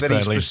night against Burnley?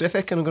 I'm going to be very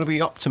specific, and I'm going to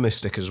be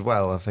optimistic as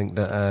well. I think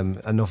that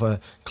another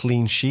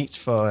clean sheet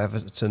for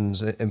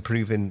Everton's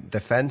improving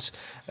defence,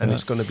 and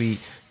it's going to be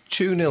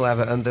 2-0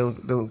 Everton.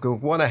 They'll go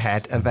one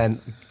ahead, and then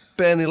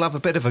Burnley will have a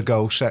bit of a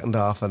go second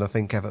half, and I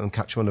think Everton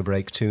catch one a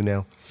break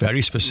 2-0.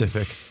 Very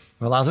specific.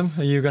 Well, Adam,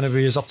 are you going to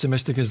be as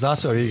optimistic as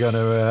that, or are you going to...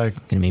 Going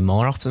to be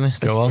more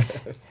optimistic. Go on.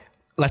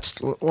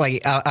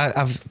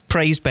 I've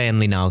praised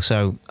Burnley now,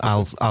 so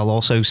I'll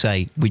also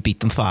say we beat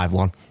them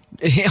 5-1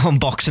 on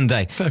Boxing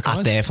Day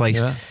at their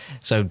place. Yeah.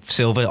 So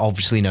Silva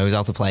obviously knows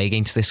how to play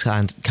against this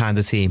kind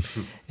of team.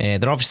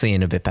 They're obviously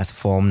in a bit better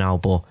form now,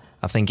 but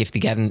I think if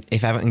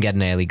Everton get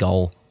an early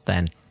goal,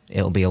 then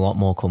it'll be a lot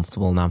more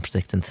comfortable than I'm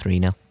predicting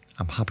 3-0.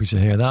 I'm happy to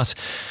hear that.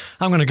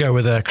 I'm going to go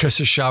with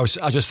Chris's shout.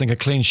 I just think a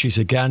clean sheet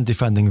again,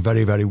 defending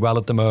very, very well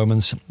at the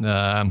moment.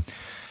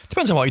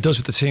 Depends on what he does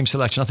with the team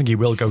selection. I think he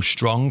will go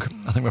strong.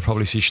 I think we'll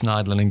probably see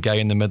Schneiderlin and Gay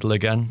in the middle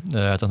again.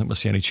 I don't think we'll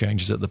see any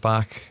changes at the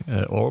back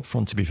or up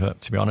front, to be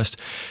honest.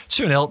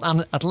 2-0,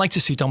 and I'd like to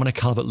see Dominic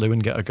Calvert-Lewin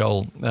get a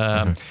goal.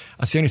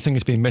 That's the only thing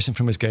that's been missing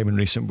from his game in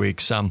recent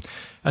weeks. I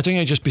think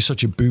it'd just be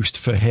such a boost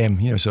for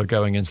him, so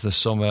going into the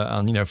summer,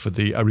 and for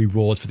a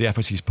reward for the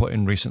efforts he's put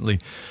in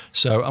recently.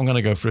 So I'm going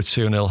to go for a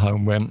 2-0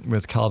 home win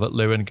with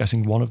Calvert-Lewin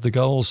getting one of the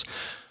goals.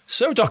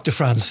 So, Dr.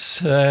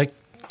 France,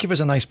 give us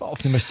a nice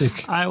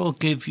optimistic... I will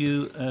give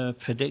you a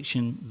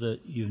prediction that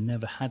you've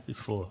never had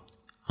before.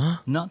 Huh?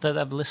 Not that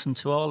I've listened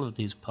to all of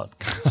these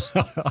podcasts,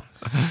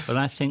 but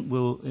I think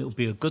it'll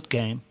be a good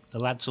game. The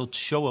lads will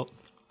show up.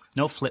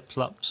 No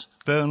flip-flops.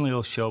 Burnley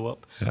will show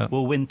up. Yeah.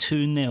 We'll win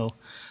 2-0.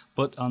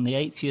 But on the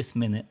 80th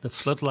minute, the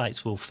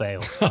floodlights will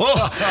fail.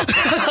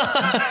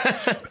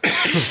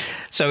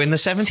 So in the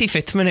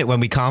 75th minute, when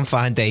we can't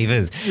find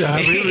David,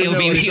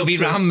 he'll be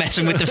round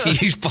messing with the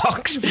fuse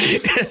box.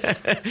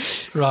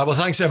 Right, well,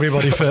 thanks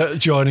everybody for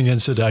joining in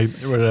today.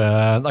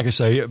 We're, like I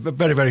say, a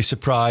very, very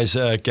surprise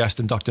guest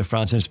in Dr.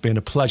 France, and it's been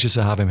a pleasure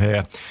to have him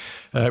here.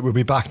 We'll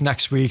be back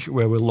next week,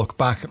 where we'll look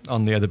back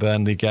on the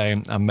Burnley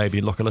game and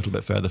maybe look a little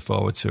bit further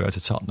forward to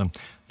Tottenham.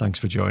 Thanks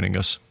for joining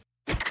us.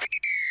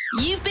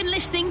 You've been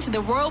listening to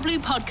the Royal Blue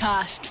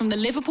Podcast from the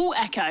Liverpool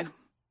Echo.